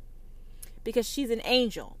snake. Because she's an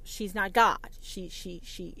angel. She's not God.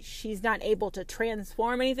 She's not able to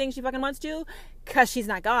transform anything she fucking wants to, because she's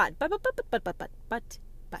not God. But.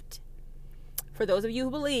 For those of you who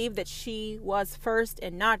believe that she was first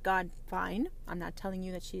and not God, fine. I'm not telling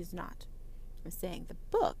you that she's not. I'm saying the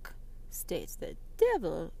book states that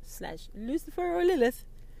devil / Lucifer or Lilith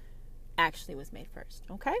actually was made first.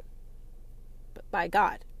 Okay? But by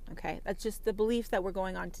God. Okay? That's just the belief that we're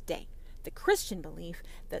going on today. The Christian belief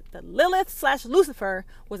that the Lilith / Lucifer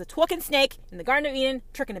was a talking snake in the Garden of Eden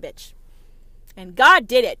tricking a bitch. And God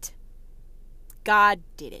did it. God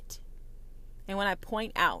did it. And when I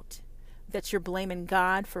point out that you're blaming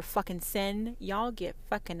God for fucking sin, y'all get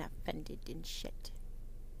fucking offended and shit.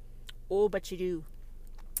 Oh, but you do.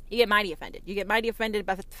 You get mighty offended. You get mighty offended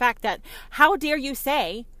by the fact that, how dare you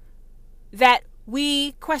say that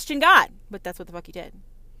we question God? But that's what the fuck you did.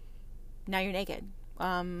 Now you're naked.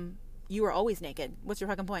 You were always naked. What's your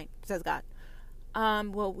fucking point? Says God.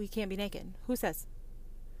 Well, we can't be naked. Who says?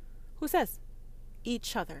 Who says?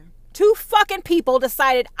 Each other. 2 fucking people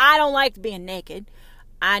decided, I don't like being naked.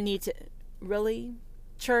 I need to... Really?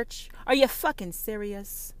 Church? Are you fucking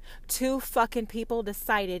serious? 2 fucking people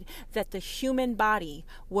decided that the human body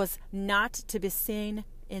was not to be seen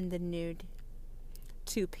in the nude.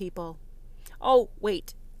 2 people. Oh,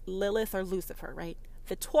 wait. Lilith or Lucifer, right?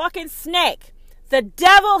 The talking snake. The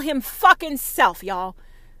devil him fucking self, y'all,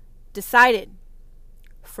 decided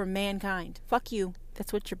for mankind. Fuck you.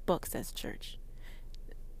 That's what your book says, church.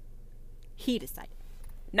 He decided.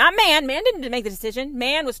 Not man. Man didn't make the decision.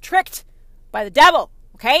 Man was tricked by the devil,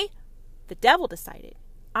 okay? The devil decided,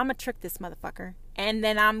 I'm going to trick this motherfucker, and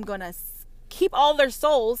then I'm going to keep all their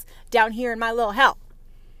souls down here in my little hell.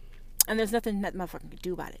 And there's nothing that motherfucker can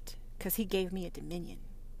do about it, because he gave me a dominion.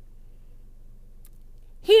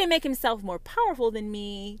 He didn't make himself more powerful than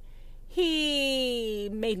me. He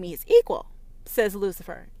made me his equal, says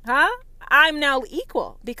Lucifer. Huh? I'm now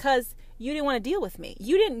equal because you didn't want to deal with me.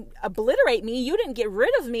 You didn't obliterate me. You didn't get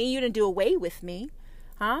rid of me. You didn't do away with me.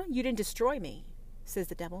 Huh? You didn't destroy me, says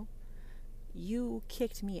the devil. You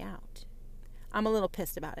kicked me out. I'm a little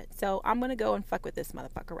pissed about it. So I'm going to go and fuck with this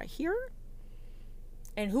motherfucker right here.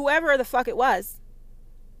 And whoever the fuck it was,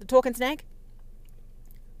 the talking snake,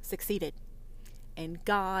 succeeded. And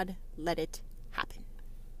God let it happen.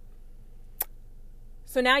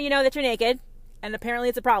 So now you know that you're naked, and apparently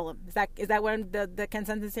it's a problem. Is that what the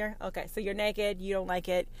consensus here? Okay, so you're naked, you don't like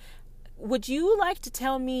it. Would you like to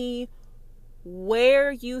tell me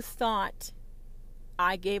where you thought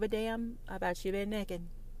I gave a damn about you being naked?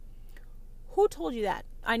 Who told you that?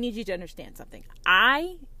 I need you to understand something.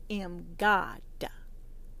 I am God,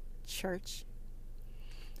 church.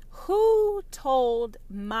 Who told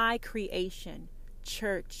my creation,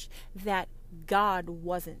 church, that God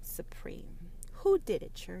wasn't supreme? Who did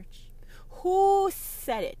it, church? Who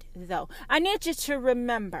said it, though? I need you to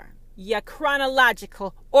remember your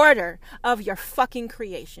chronological order of your fucking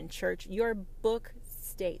creation, church. Your book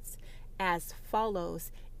states as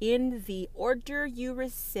follows in the order you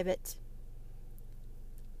receive it: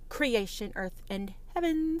 creation, earth, and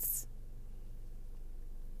heavens.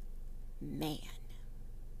 Man.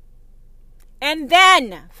 And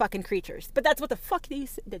then fucking creatures. But that's what the fuck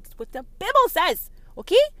that's what the Bible says.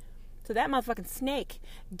 Okay? So that motherfucking snake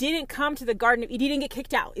didn't come to the Garden of Eden. He didn't get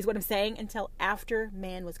kicked out, is what I'm saying, until after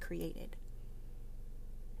man was created.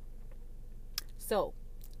 So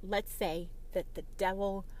let's say that the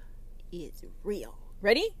devil is real.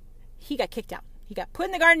 Ready? He got kicked out. He got put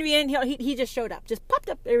in the Garden of Eden. He just showed up, just popped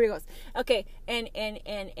up. There he goes. Okay,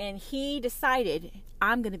 and he decided,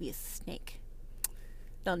 I'm gonna be a snake.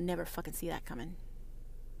 They'll never fucking see that coming.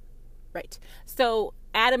 Right. So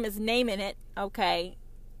Adam is naming it. Okay.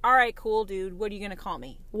 All right, cool, dude. What are you gonna call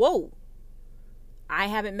me? Whoa. I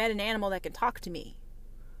haven't met an animal that can talk to me.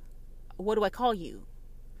 What do I call you?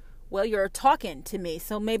 Well, you're talking to me,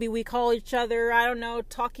 so maybe we call each other, I don't know,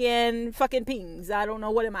 talking fucking pings. I don't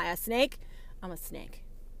know. What am I, a snake? I'm a snake,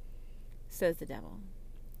 says the devil.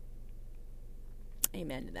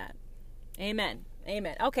 Amen to that. Amen.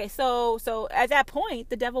 Amen. Okay, so at that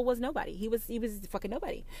point, the devil was nobody. He was fucking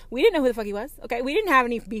nobody. We didn't know who the fuck he was. Okay, we didn't have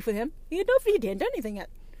any beef with him. He hadn't done anything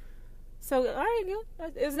yet. So, all right,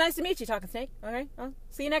 it was nice to meet you, talking snake. All right, I'll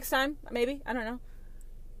see you next time, maybe. I don't know.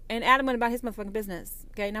 And Adam went about his motherfucking business.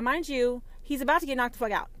 Okay, now mind you, he's about to get knocked the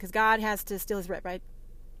fuck out because God has to steal his rep, right?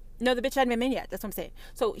 No, the bitch hadn't been made yet. That's what I'm saying.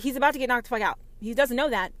 So he's about to get knocked the fuck out. He doesn't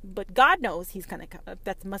know that, but God knows he's gonna.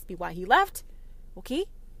 That must be why he left. Okay,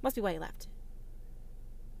 must be why he left.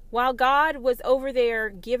 While God was over there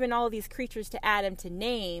giving all of these creatures to Adam to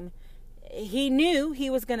name, he knew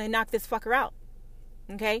he was gonna knock this fucker out.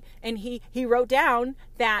 Okay, and he wrote down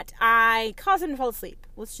that I caused him to fall asleep.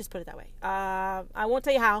 Let's just put it that way. I won't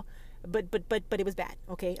tell you how, but it was bad.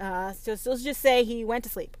 Okay, so let's just say he went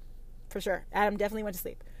to sleep, for sure. Adam definitely went to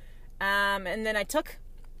sleep. And then I took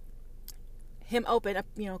him open,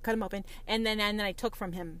 cut him open, and then I took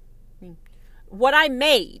from him. What I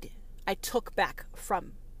made, I took back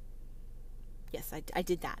from. Yes, I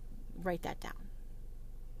did that. Write that down.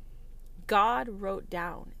 God wrote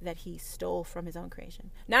down that he stole from his own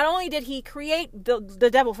creation. Not only did he create the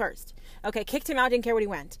devil first, okay, kicked him out, didn't care what he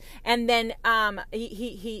went, and then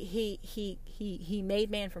he made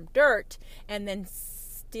man from dirt, and then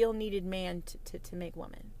still needed man to make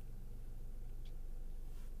woman.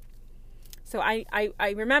 So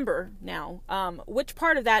I remember now which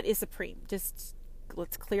part of that is supreme. Just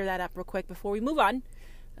let's clear that up real quick before we move on.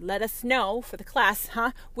 Let us know for the class,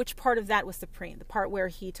 which part of that was supreme? The part where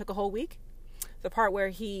he took a whole week? The part where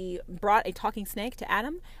he brought a talking snake to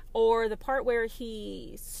Adam? Or the part where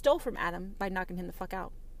he stole from Adam by knocking him the fuck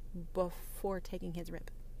out before taking his rib?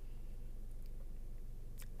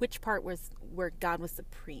 Which part was where God was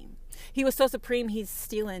supreme? He was so supreme he's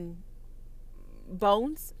stealing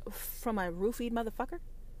bones from a roofied motherfucker?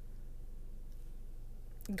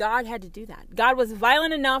 God had to do that. God was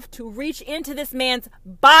violent enough to reach into this man's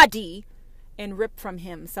body and rip from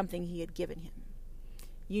him something he had given him.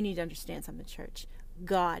 You need to understand something, church.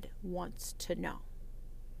 God wants to know.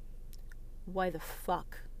 Why the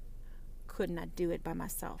fuck couldn't I do it by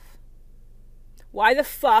myself? Why the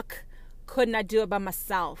fuck couldn't I do it by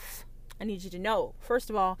myself? I need you to know, first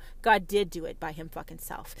of all, God did do it by him fucking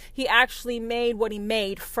self. He actually made what he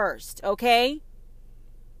made first, okay?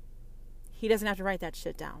 He doesn't have to write that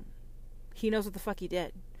shit down. He knows what the fuck he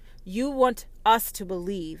did. You want us to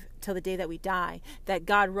believe till the day that we die that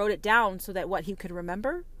God wrote it down so that what he could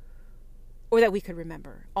remember? Or that we could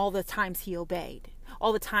remember all the times he obeyed,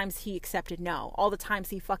 all the times he accepted no, all the times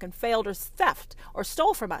he fucking failed or theft or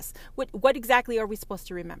stole from us. What exactly are we supposed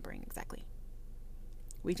to remembering exactly?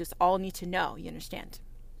 We just all need to know, you understand?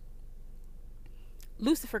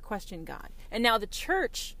 Lucifer questioned God. And now the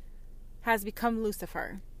church has become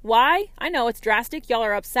Lucifer. Why? I know it's drastic. Y'all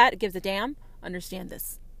are upset. It gives a damn. Understand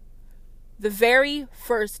this. The very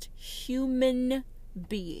first human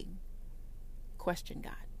being questioned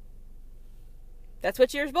God. That's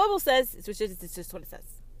what your Bible says. It's just what it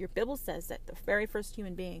says. Your Bible says that the very first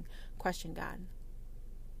human being questioned God.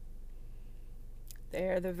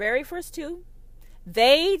 They're the very first two.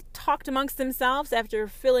 They talked amongst themselves after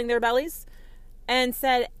filling their bellies and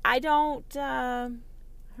said, I don't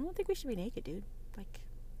think we should be naked, dude. Like,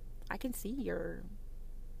 I can see your,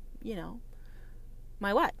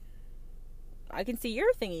 my what? I can see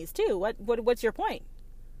your thingies too. What's your point?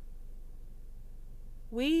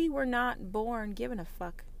 We were not born giving a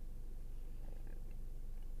fuck.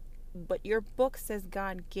 But your book says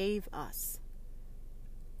God gave us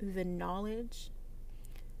the knowledge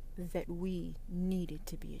that we needed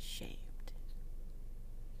to be ashamed.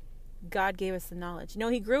 God gave us the knowledge. No,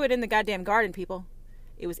 he grew it in the goddamn garden, people.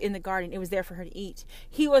 It was in the garden. It was there for her to eat.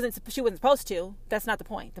 She wasn't supposed to. That's not the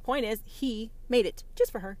point. The point is he made it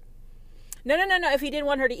just for her. No. If he didn't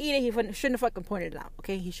want her to eat it, he shouldn't have fucking pointed it out.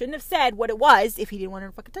 Okay? He shouldn't have said what it was if he didn't want her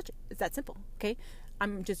to fucking touch it. It's that simple. Okay?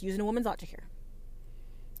 I'm just using a woman's logic here.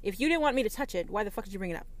 If you didn't want me to touch it, why the fuck did you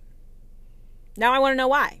bring it up? Now I want to know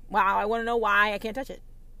why. Wow, I want to know why I can't touch it.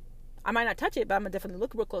 I might not touch it, but I'm going to definitely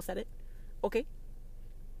look real close at it. Okay?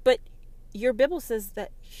 But your Bible says that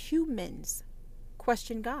humans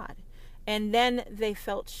question God. and then they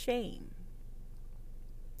felt shame.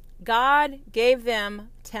 God gave them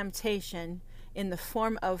temptation in the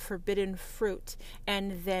form of forbidden fruit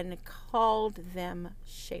and then called them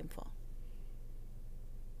shameful.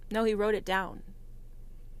 No, he wrote it down.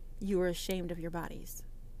 You were ashamed of your bodies.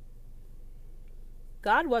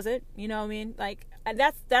 God wasn't, you know what I mean? Like,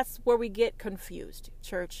 that's where we get confused,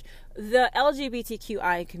 church. The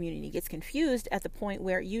LGBTQI community gets confused at the point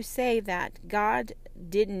where you say that God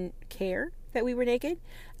didn't care that we were naked.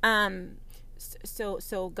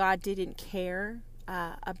 So God didn't care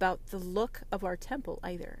about the look of our temple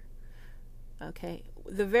either. Okay.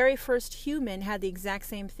 The very first human had the exact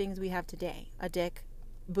same things we have today. A dick,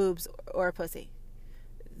 boobs, or a pussy.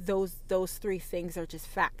 Those three things are just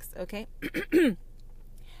facts, okay?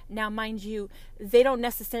 Now, mind you, they don't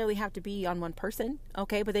necessarily have to be on one person,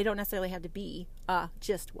 okay? But they don't necessarily have to be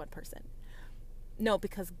just one person. No,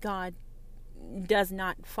 because God does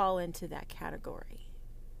not fall into that category.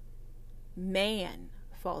 Man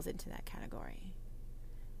falls into that category.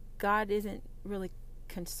 God isn't really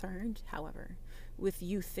concerned, however, with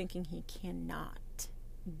you thinking he cannot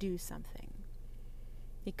do something.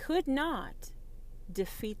 He could not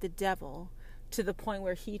defeat the devil to the point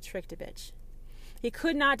where he tricked a bitch. He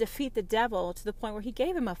could not defeat the devil to the point where he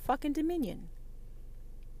gave him a fucking dominion.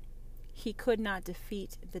 He could not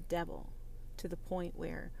defeat the devil to the point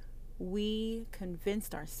where we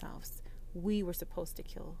convinced ourselves we were supposed to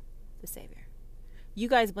kill the Savior. You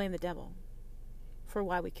guys blame the devil for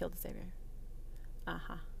why we killed the Savior.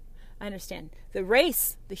 I understand.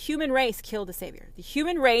 The human race killed the Savior. The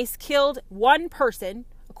human race killed one person,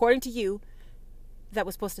 according to you, that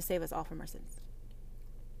was supposed to save us all from our sins.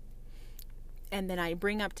 And then I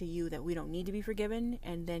bring up to you that we don't need to be forgiven,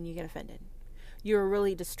 and then you get offended. You're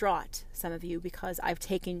really distraught, some of you, because I've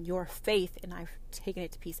taken your faith and I've taken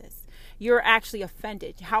it to pieces. You're actually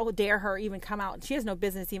offended. How dare her even come out? She has no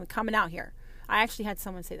business even coming out here. I actually had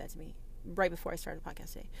someone say that to me right before I started the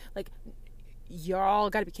podcast today. Like, y'all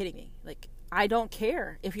got to be kidding me. Like, I don't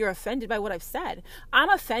care if you're offended by what I've said. I'm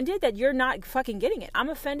offended that you're not fucking getting it. I'm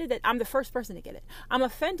offended that I'm the first person to get it. I'm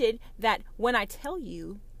offended that when I tell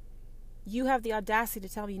you, you have the audacity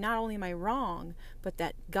to tell me not only am I wrong, but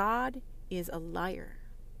that God is a liar.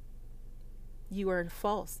 You are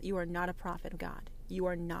false. You are not a prophet of God. You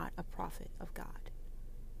are not a prophet of God.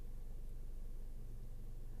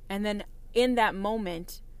 And then in that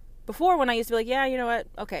moment, before when I used to be like, yeah, you know what?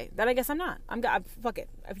 Okay, then I guess I'm not. Fuck it.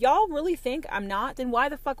 If y'all really think I'm not, then why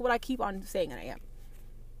the fuck would I keep on saying that I am?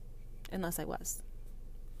 Unless I was.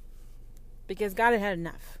 Because God had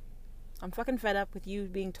enough. I'm fucking fed up with you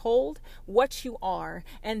being told what you are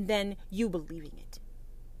and then you believing it.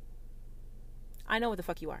 I know what the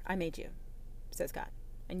fuck you are. I made you, says God.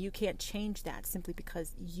 And you can't change that simply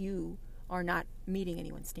because you are not meeting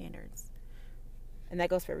anyone's standards. And that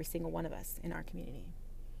goes for every single one of us in our community.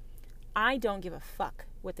 I don't give a fuck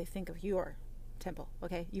what they think of your temple,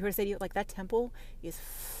 okay? You heard me say to you, like, that temple is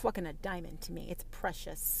fucking a diamond to me. It's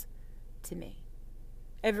precious to me.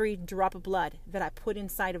 Every drop of blood that I put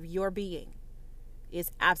inside of your being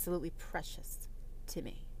is absolutely precious to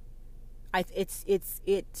me.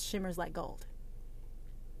 It shimmers like gold.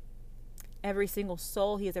 Every single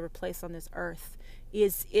soul he has ever placed on this earth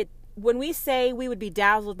is it. When we say we would be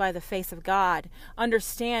dazzled by the face of God,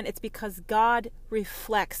 understand it's because God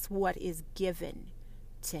reflects what is given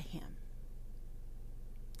to him.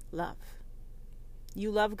 Love. You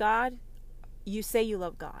love God. You say you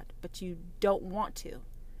love God, but you don't want to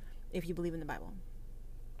if you believe in the Bible.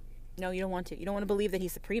 No, you don't want to. You don't want to believe that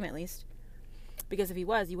he's supreme, at least. Because if he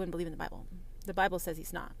was, you wouldn't believe in the Bible. The Bible says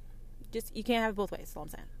he's not. You can't have it both ways, that's all I'm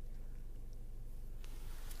saying.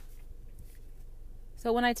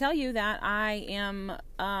 So when I tell you that I am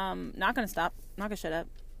not going to stop, not going to shut up,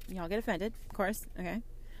 y'all get offended, of course, okay?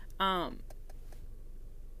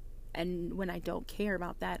 And when I don't care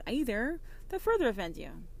about that either, that further offends you.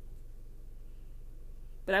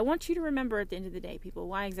 But I want you to remember at the end of the day, people,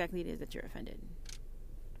 why exactly it is that you're offended.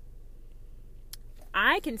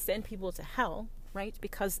 I can send people to hell, right?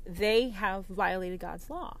 Because they have violated God's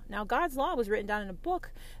law. Now, God's law was written down in a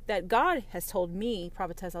book that God has told me,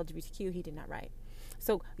 Prophetess LGBTQ, he did not write.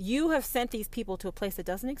 So you have sent these people to a place that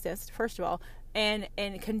doesn't exist, first of all, and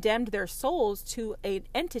condemned their souls to an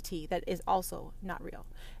entity that is also not real.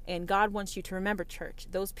 And God wants you to remember, church,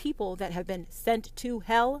 those people that have been sent to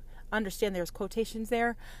hell, understand there's quotations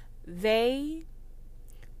there, they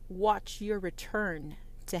watch your return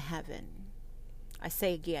to heaven. I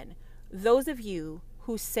say again, those of you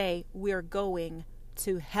who say we're going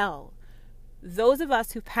to hell, those of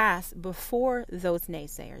us who pass before those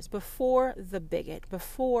naysayers, before the bigot,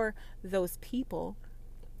 before those people,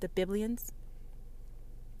 the Biblians,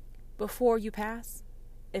 before you pass,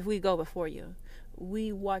 if we go before you,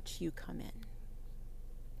 we watch you come in.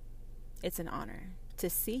 It's an honor to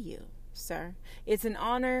see you, sir. It's an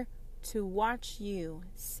honor to watch you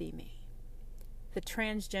see me. The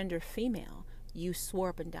transgender female you swore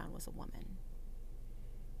up and down was a woman.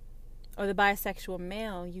 Or the bisexual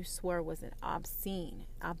male you swore was an obscene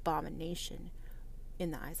abomination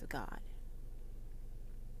in the eyes of God.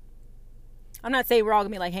 I'm not saying we're all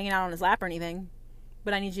going to be like hanging out on his lap or anything,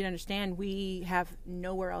 but I need you to understand we have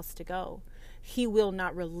nowhere else to go. He will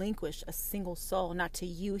not relinquish a single soul, not to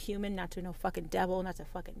you, human, not to no fucking devil, not to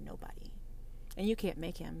fucking nobody. And you can't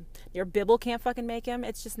make him. Your Bible can't fucking make him.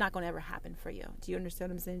 It's just not going to ever happen for you. Do you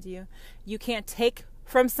understand what I'm saying to you? You can't take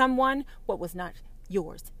from someone what was not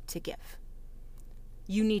yours to give.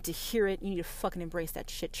 You need to hear it. You need to fucking embrace that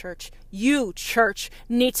shit, church. You, church,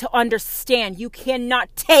 need to understand you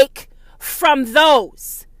cannot take from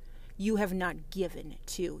those you have not given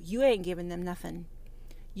to. You ain't giving them nothing.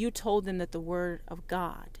 You told them that the word of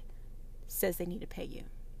God says they need to pay you.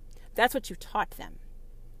 That's what you taught them.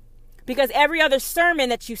 Because every other sermon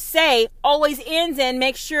that you say always ends in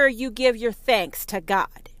make sure you give your thanks to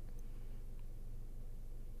God.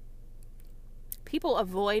 People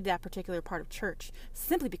avoid that particular part of church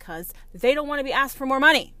simply because they don't want to be asked for more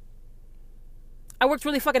money. I worked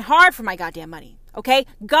really fucking hard for my goddamn money. Okay?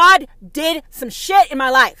 God did some shit in my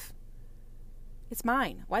life. It's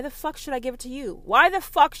mine. Why the fuck should I give it to you? Why the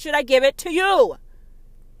fuck should I give it to you?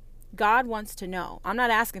 God wants to know. I'm not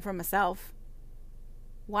asking for myself.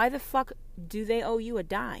 Why the fuck do they owe you a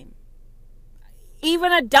dime?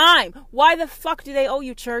 Even a dime. Why the fuck do they owe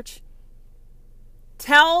you, church?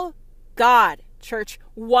 Tell God, church,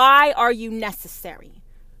 why are you necessary?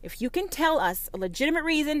 If you can tell us a legitimate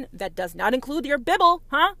reason that does not include your Bible,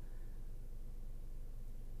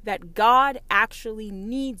 that God actually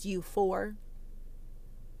needs you for,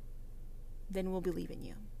 then we'll believe in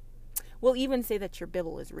you. We'll even say that your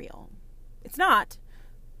Bible is real. It's not,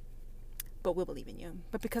 but we'll believe in you.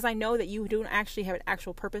 But because I know that you don't actually have an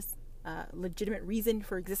actual purpose, legitimate reason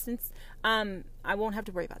for existence, I won't have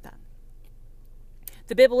to worry about that.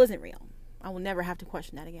 The Bible isn't real. I will never have to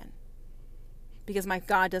question that again. Because my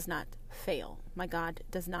God does not fail. My God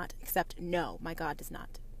does not accept no. My God does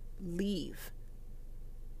not leave.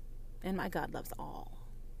 And my God loves all.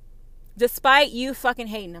 Despite you fucking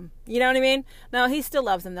hating him. You know what I mean? No, he still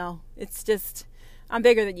loves them though. It's just, I'm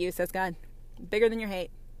bigger than you, says God. Bigger than your hate.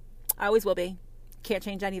 I always will be. Can't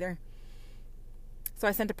change that either. So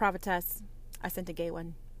I sent a prophetess. I sent a gay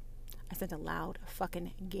one. I sent a loud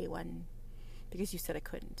fucking gay one. Because you said I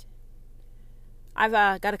couldn't. I've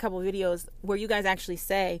got a couple of videos where you guys actually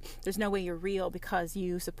say, there's no way you're real because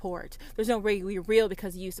you support. There's no way you're real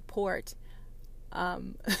because you support. I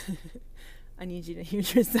need you to hear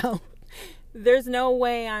yourself. There's no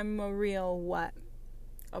way I'm a real what?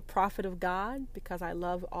 A prophet of God because I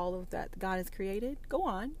love all of that God has created? Go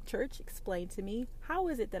on, church, explain to me. How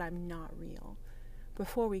is it that I'm not real?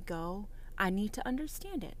 Before we go, I need to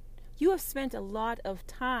understand it. You have spent a lot of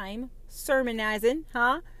time sermonizing,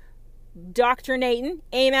 doctrinating,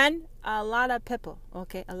 amen? A lot of people,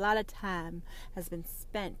 okay? A lot of time has been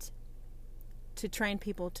spent to train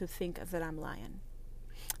people to think that I'm lying.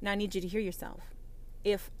 Now I need you to hear yourself.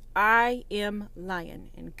 If I am lying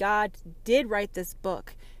and God did write this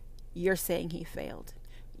book, you're saying he failed.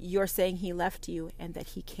 You're saying he left you and that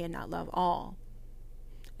he cannot love all.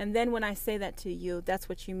 And then when I say that to you, that's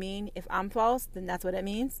what you mean. If I'm false, then that's what it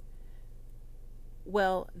means.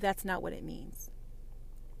 Well, that's not what it means.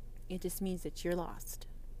 It just means that you're lost.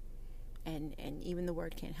 And even the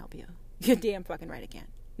word can't help you. You're damn fucking right it can't.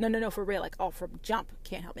 No, for real. Like, from jump,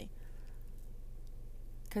 can't help me.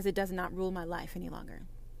 Because it does not rule my life any longer.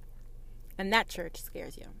 And that church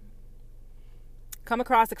scares you. Come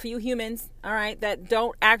across a few humans, all right, that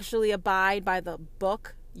don't actually abide by the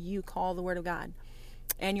book you call the word of God.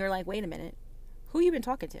 And you're like, wait a minute. Who you been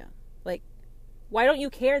talking to? Like, why don't you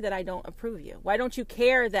care that I don't approve you? Why don't you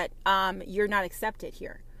care that you're not accepted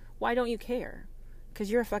here? Why don't you care? Because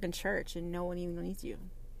you're a fucking church and no one even needs you.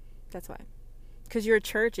 That's why. Because you're a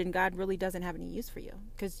church and God really doesn't have any use for you.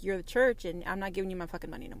 Because you're the church and I'm not giving you my fucking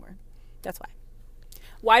money no more. That's why.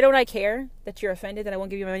 Why don't I care that you're offended that I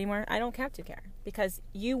won't give you my money anymore? I don't have to care. Because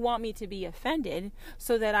you want me to be offended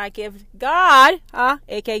so that I give God,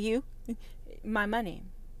 aka you, my money.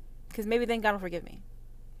 Because maybe then God will forgive me.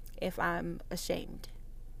 If I'm ashamed.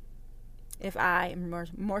 If I am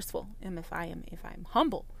remorseful. And if I'm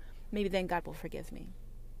humble. Maybe then God will forgive me.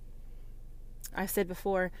 I've said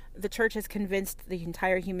before, the church has convinced the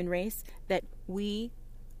entire human race that we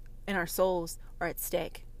and our souls are at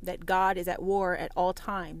stake that God is at war at all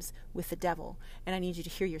times with the devil. And I need you to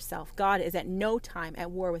hear yourself. God is at no time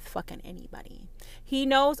at war with fucking anybody. He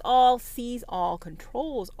knows all, sees all,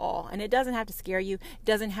 controls all. And it doesn't have to scare you. It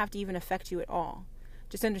doesn't have to even affect you at all.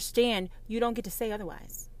 Just understand, you don't get to say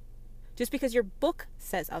otherwise. Just because your book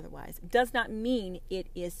says otherwise does not mean it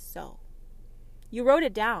is so. You wrote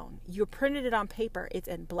it down. You printed it on paper. It's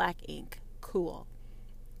in black ink. Cool.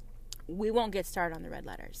 We won't get started on the red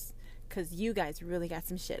letters, because you guys really got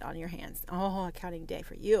some shit on your hands. Oh, accounting day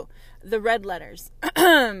for you. The red letters.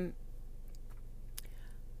 I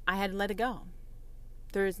had to let it go.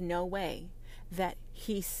 There is no way that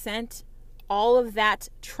he sent all of that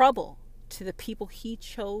trouble to the people he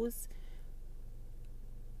chose,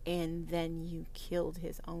 and then you killed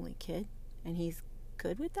his only kid, and he's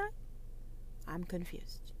good with that? I'm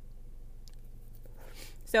confused.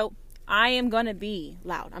 So I am going to be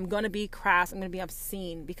loud. I'm going to be crass. I'm going to be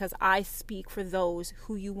obscene, because I speak for those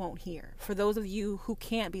who you won't hear. For those of you who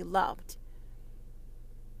can't be loved,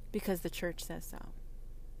 because the church says so.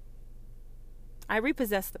 I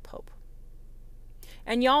repossessed the Pope.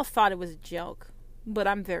 And y'all thought it was a joke, but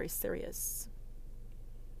I'm very serious.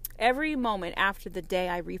 Every moment after the day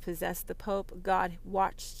I repossessed the Pope, God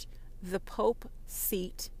watched the Pope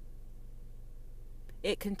seat.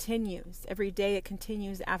 It continues. Every day it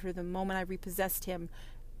continues after the moment I repossessed him.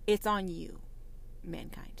 It's on you,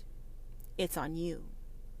 mankind. It's on you.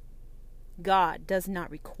 God does not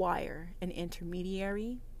require an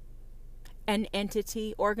intermediary, an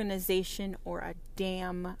entity, organization, or a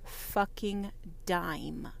damn fucking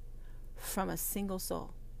dime from a single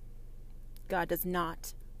soul. God does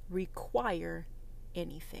not require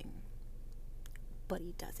anything. But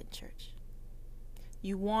he does in church.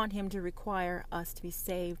 You want him to require us to be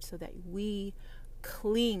saved so that we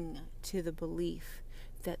cling to the belief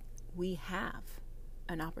that we have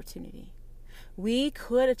an opportunity. We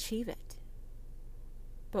could achieve it,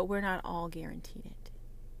 but we're not all guaranteed it.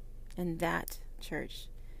 And that, church,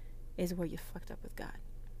 is where you fucked up with God.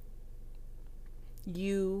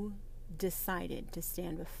 You decided to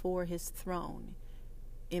stand before his throne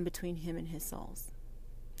in between him and his souls.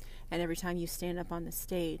 And every time you stand up on the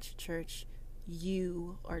stage, church,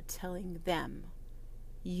 you are telling them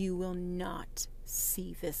you will not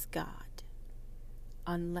see this God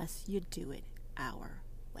unless you do it our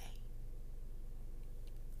way.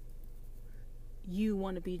 You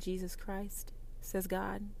want to be Jesus Christ, says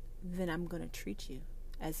God, then I'm going to treat you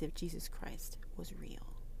as if Jesus Christ was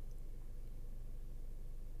real.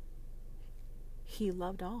 He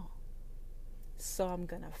loved all. So I'm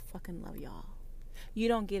going to fucking love y'all. You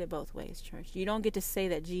don't get it both ways, church. You don't get to say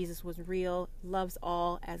that Jesus was real, loves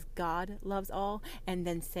all as God loves all, and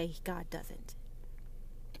then say God doesn't.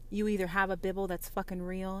 You either have a Bible that's fucking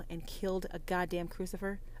real and killed a goddamn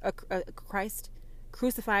Christ,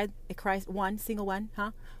 crucified a Christ, one, single one,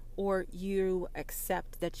 or you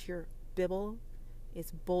accept that your Bible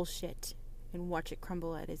is bullshit and watch it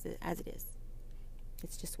crumble as it is.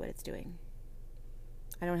 It's just what it's doing.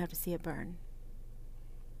 I don't have to see it burn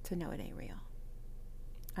to know it ain't real.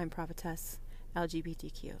 I'm prophetess,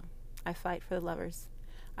 LGBTQ. I fight for the lovers.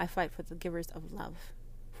 I fight for the givers of love,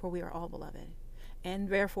 for we are all beloved, and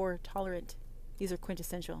therefore tolerant. These are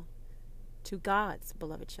quintessential to God's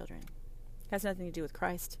beloved children. It has nothing to do with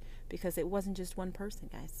Christ, because it wasn't just one person,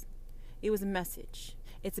 guys. It was a message.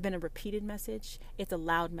 It's been a repeated message. It's a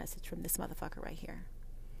loud message from this motherfucker right here.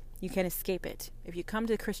 You can't escape it. If you come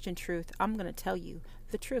to Christian truth, I'm going to tell you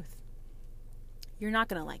the truth. You're not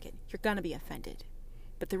going to like it. You're going to be offended.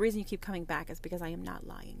 But the reason you keep coming back is because I am not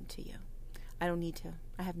lying to you. I don't need to.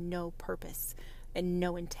 I have no purpose and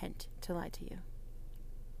no intent to lie to you.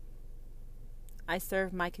 I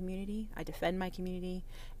serve my community. I defend my community.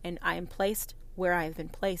 And I am placed where I have been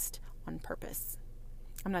placed on purpose.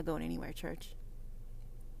 I'm not going anywhere, church.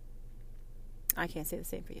 I can't say the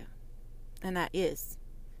same for you. And that is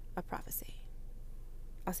a prophecy.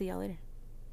 I'll see y'all later.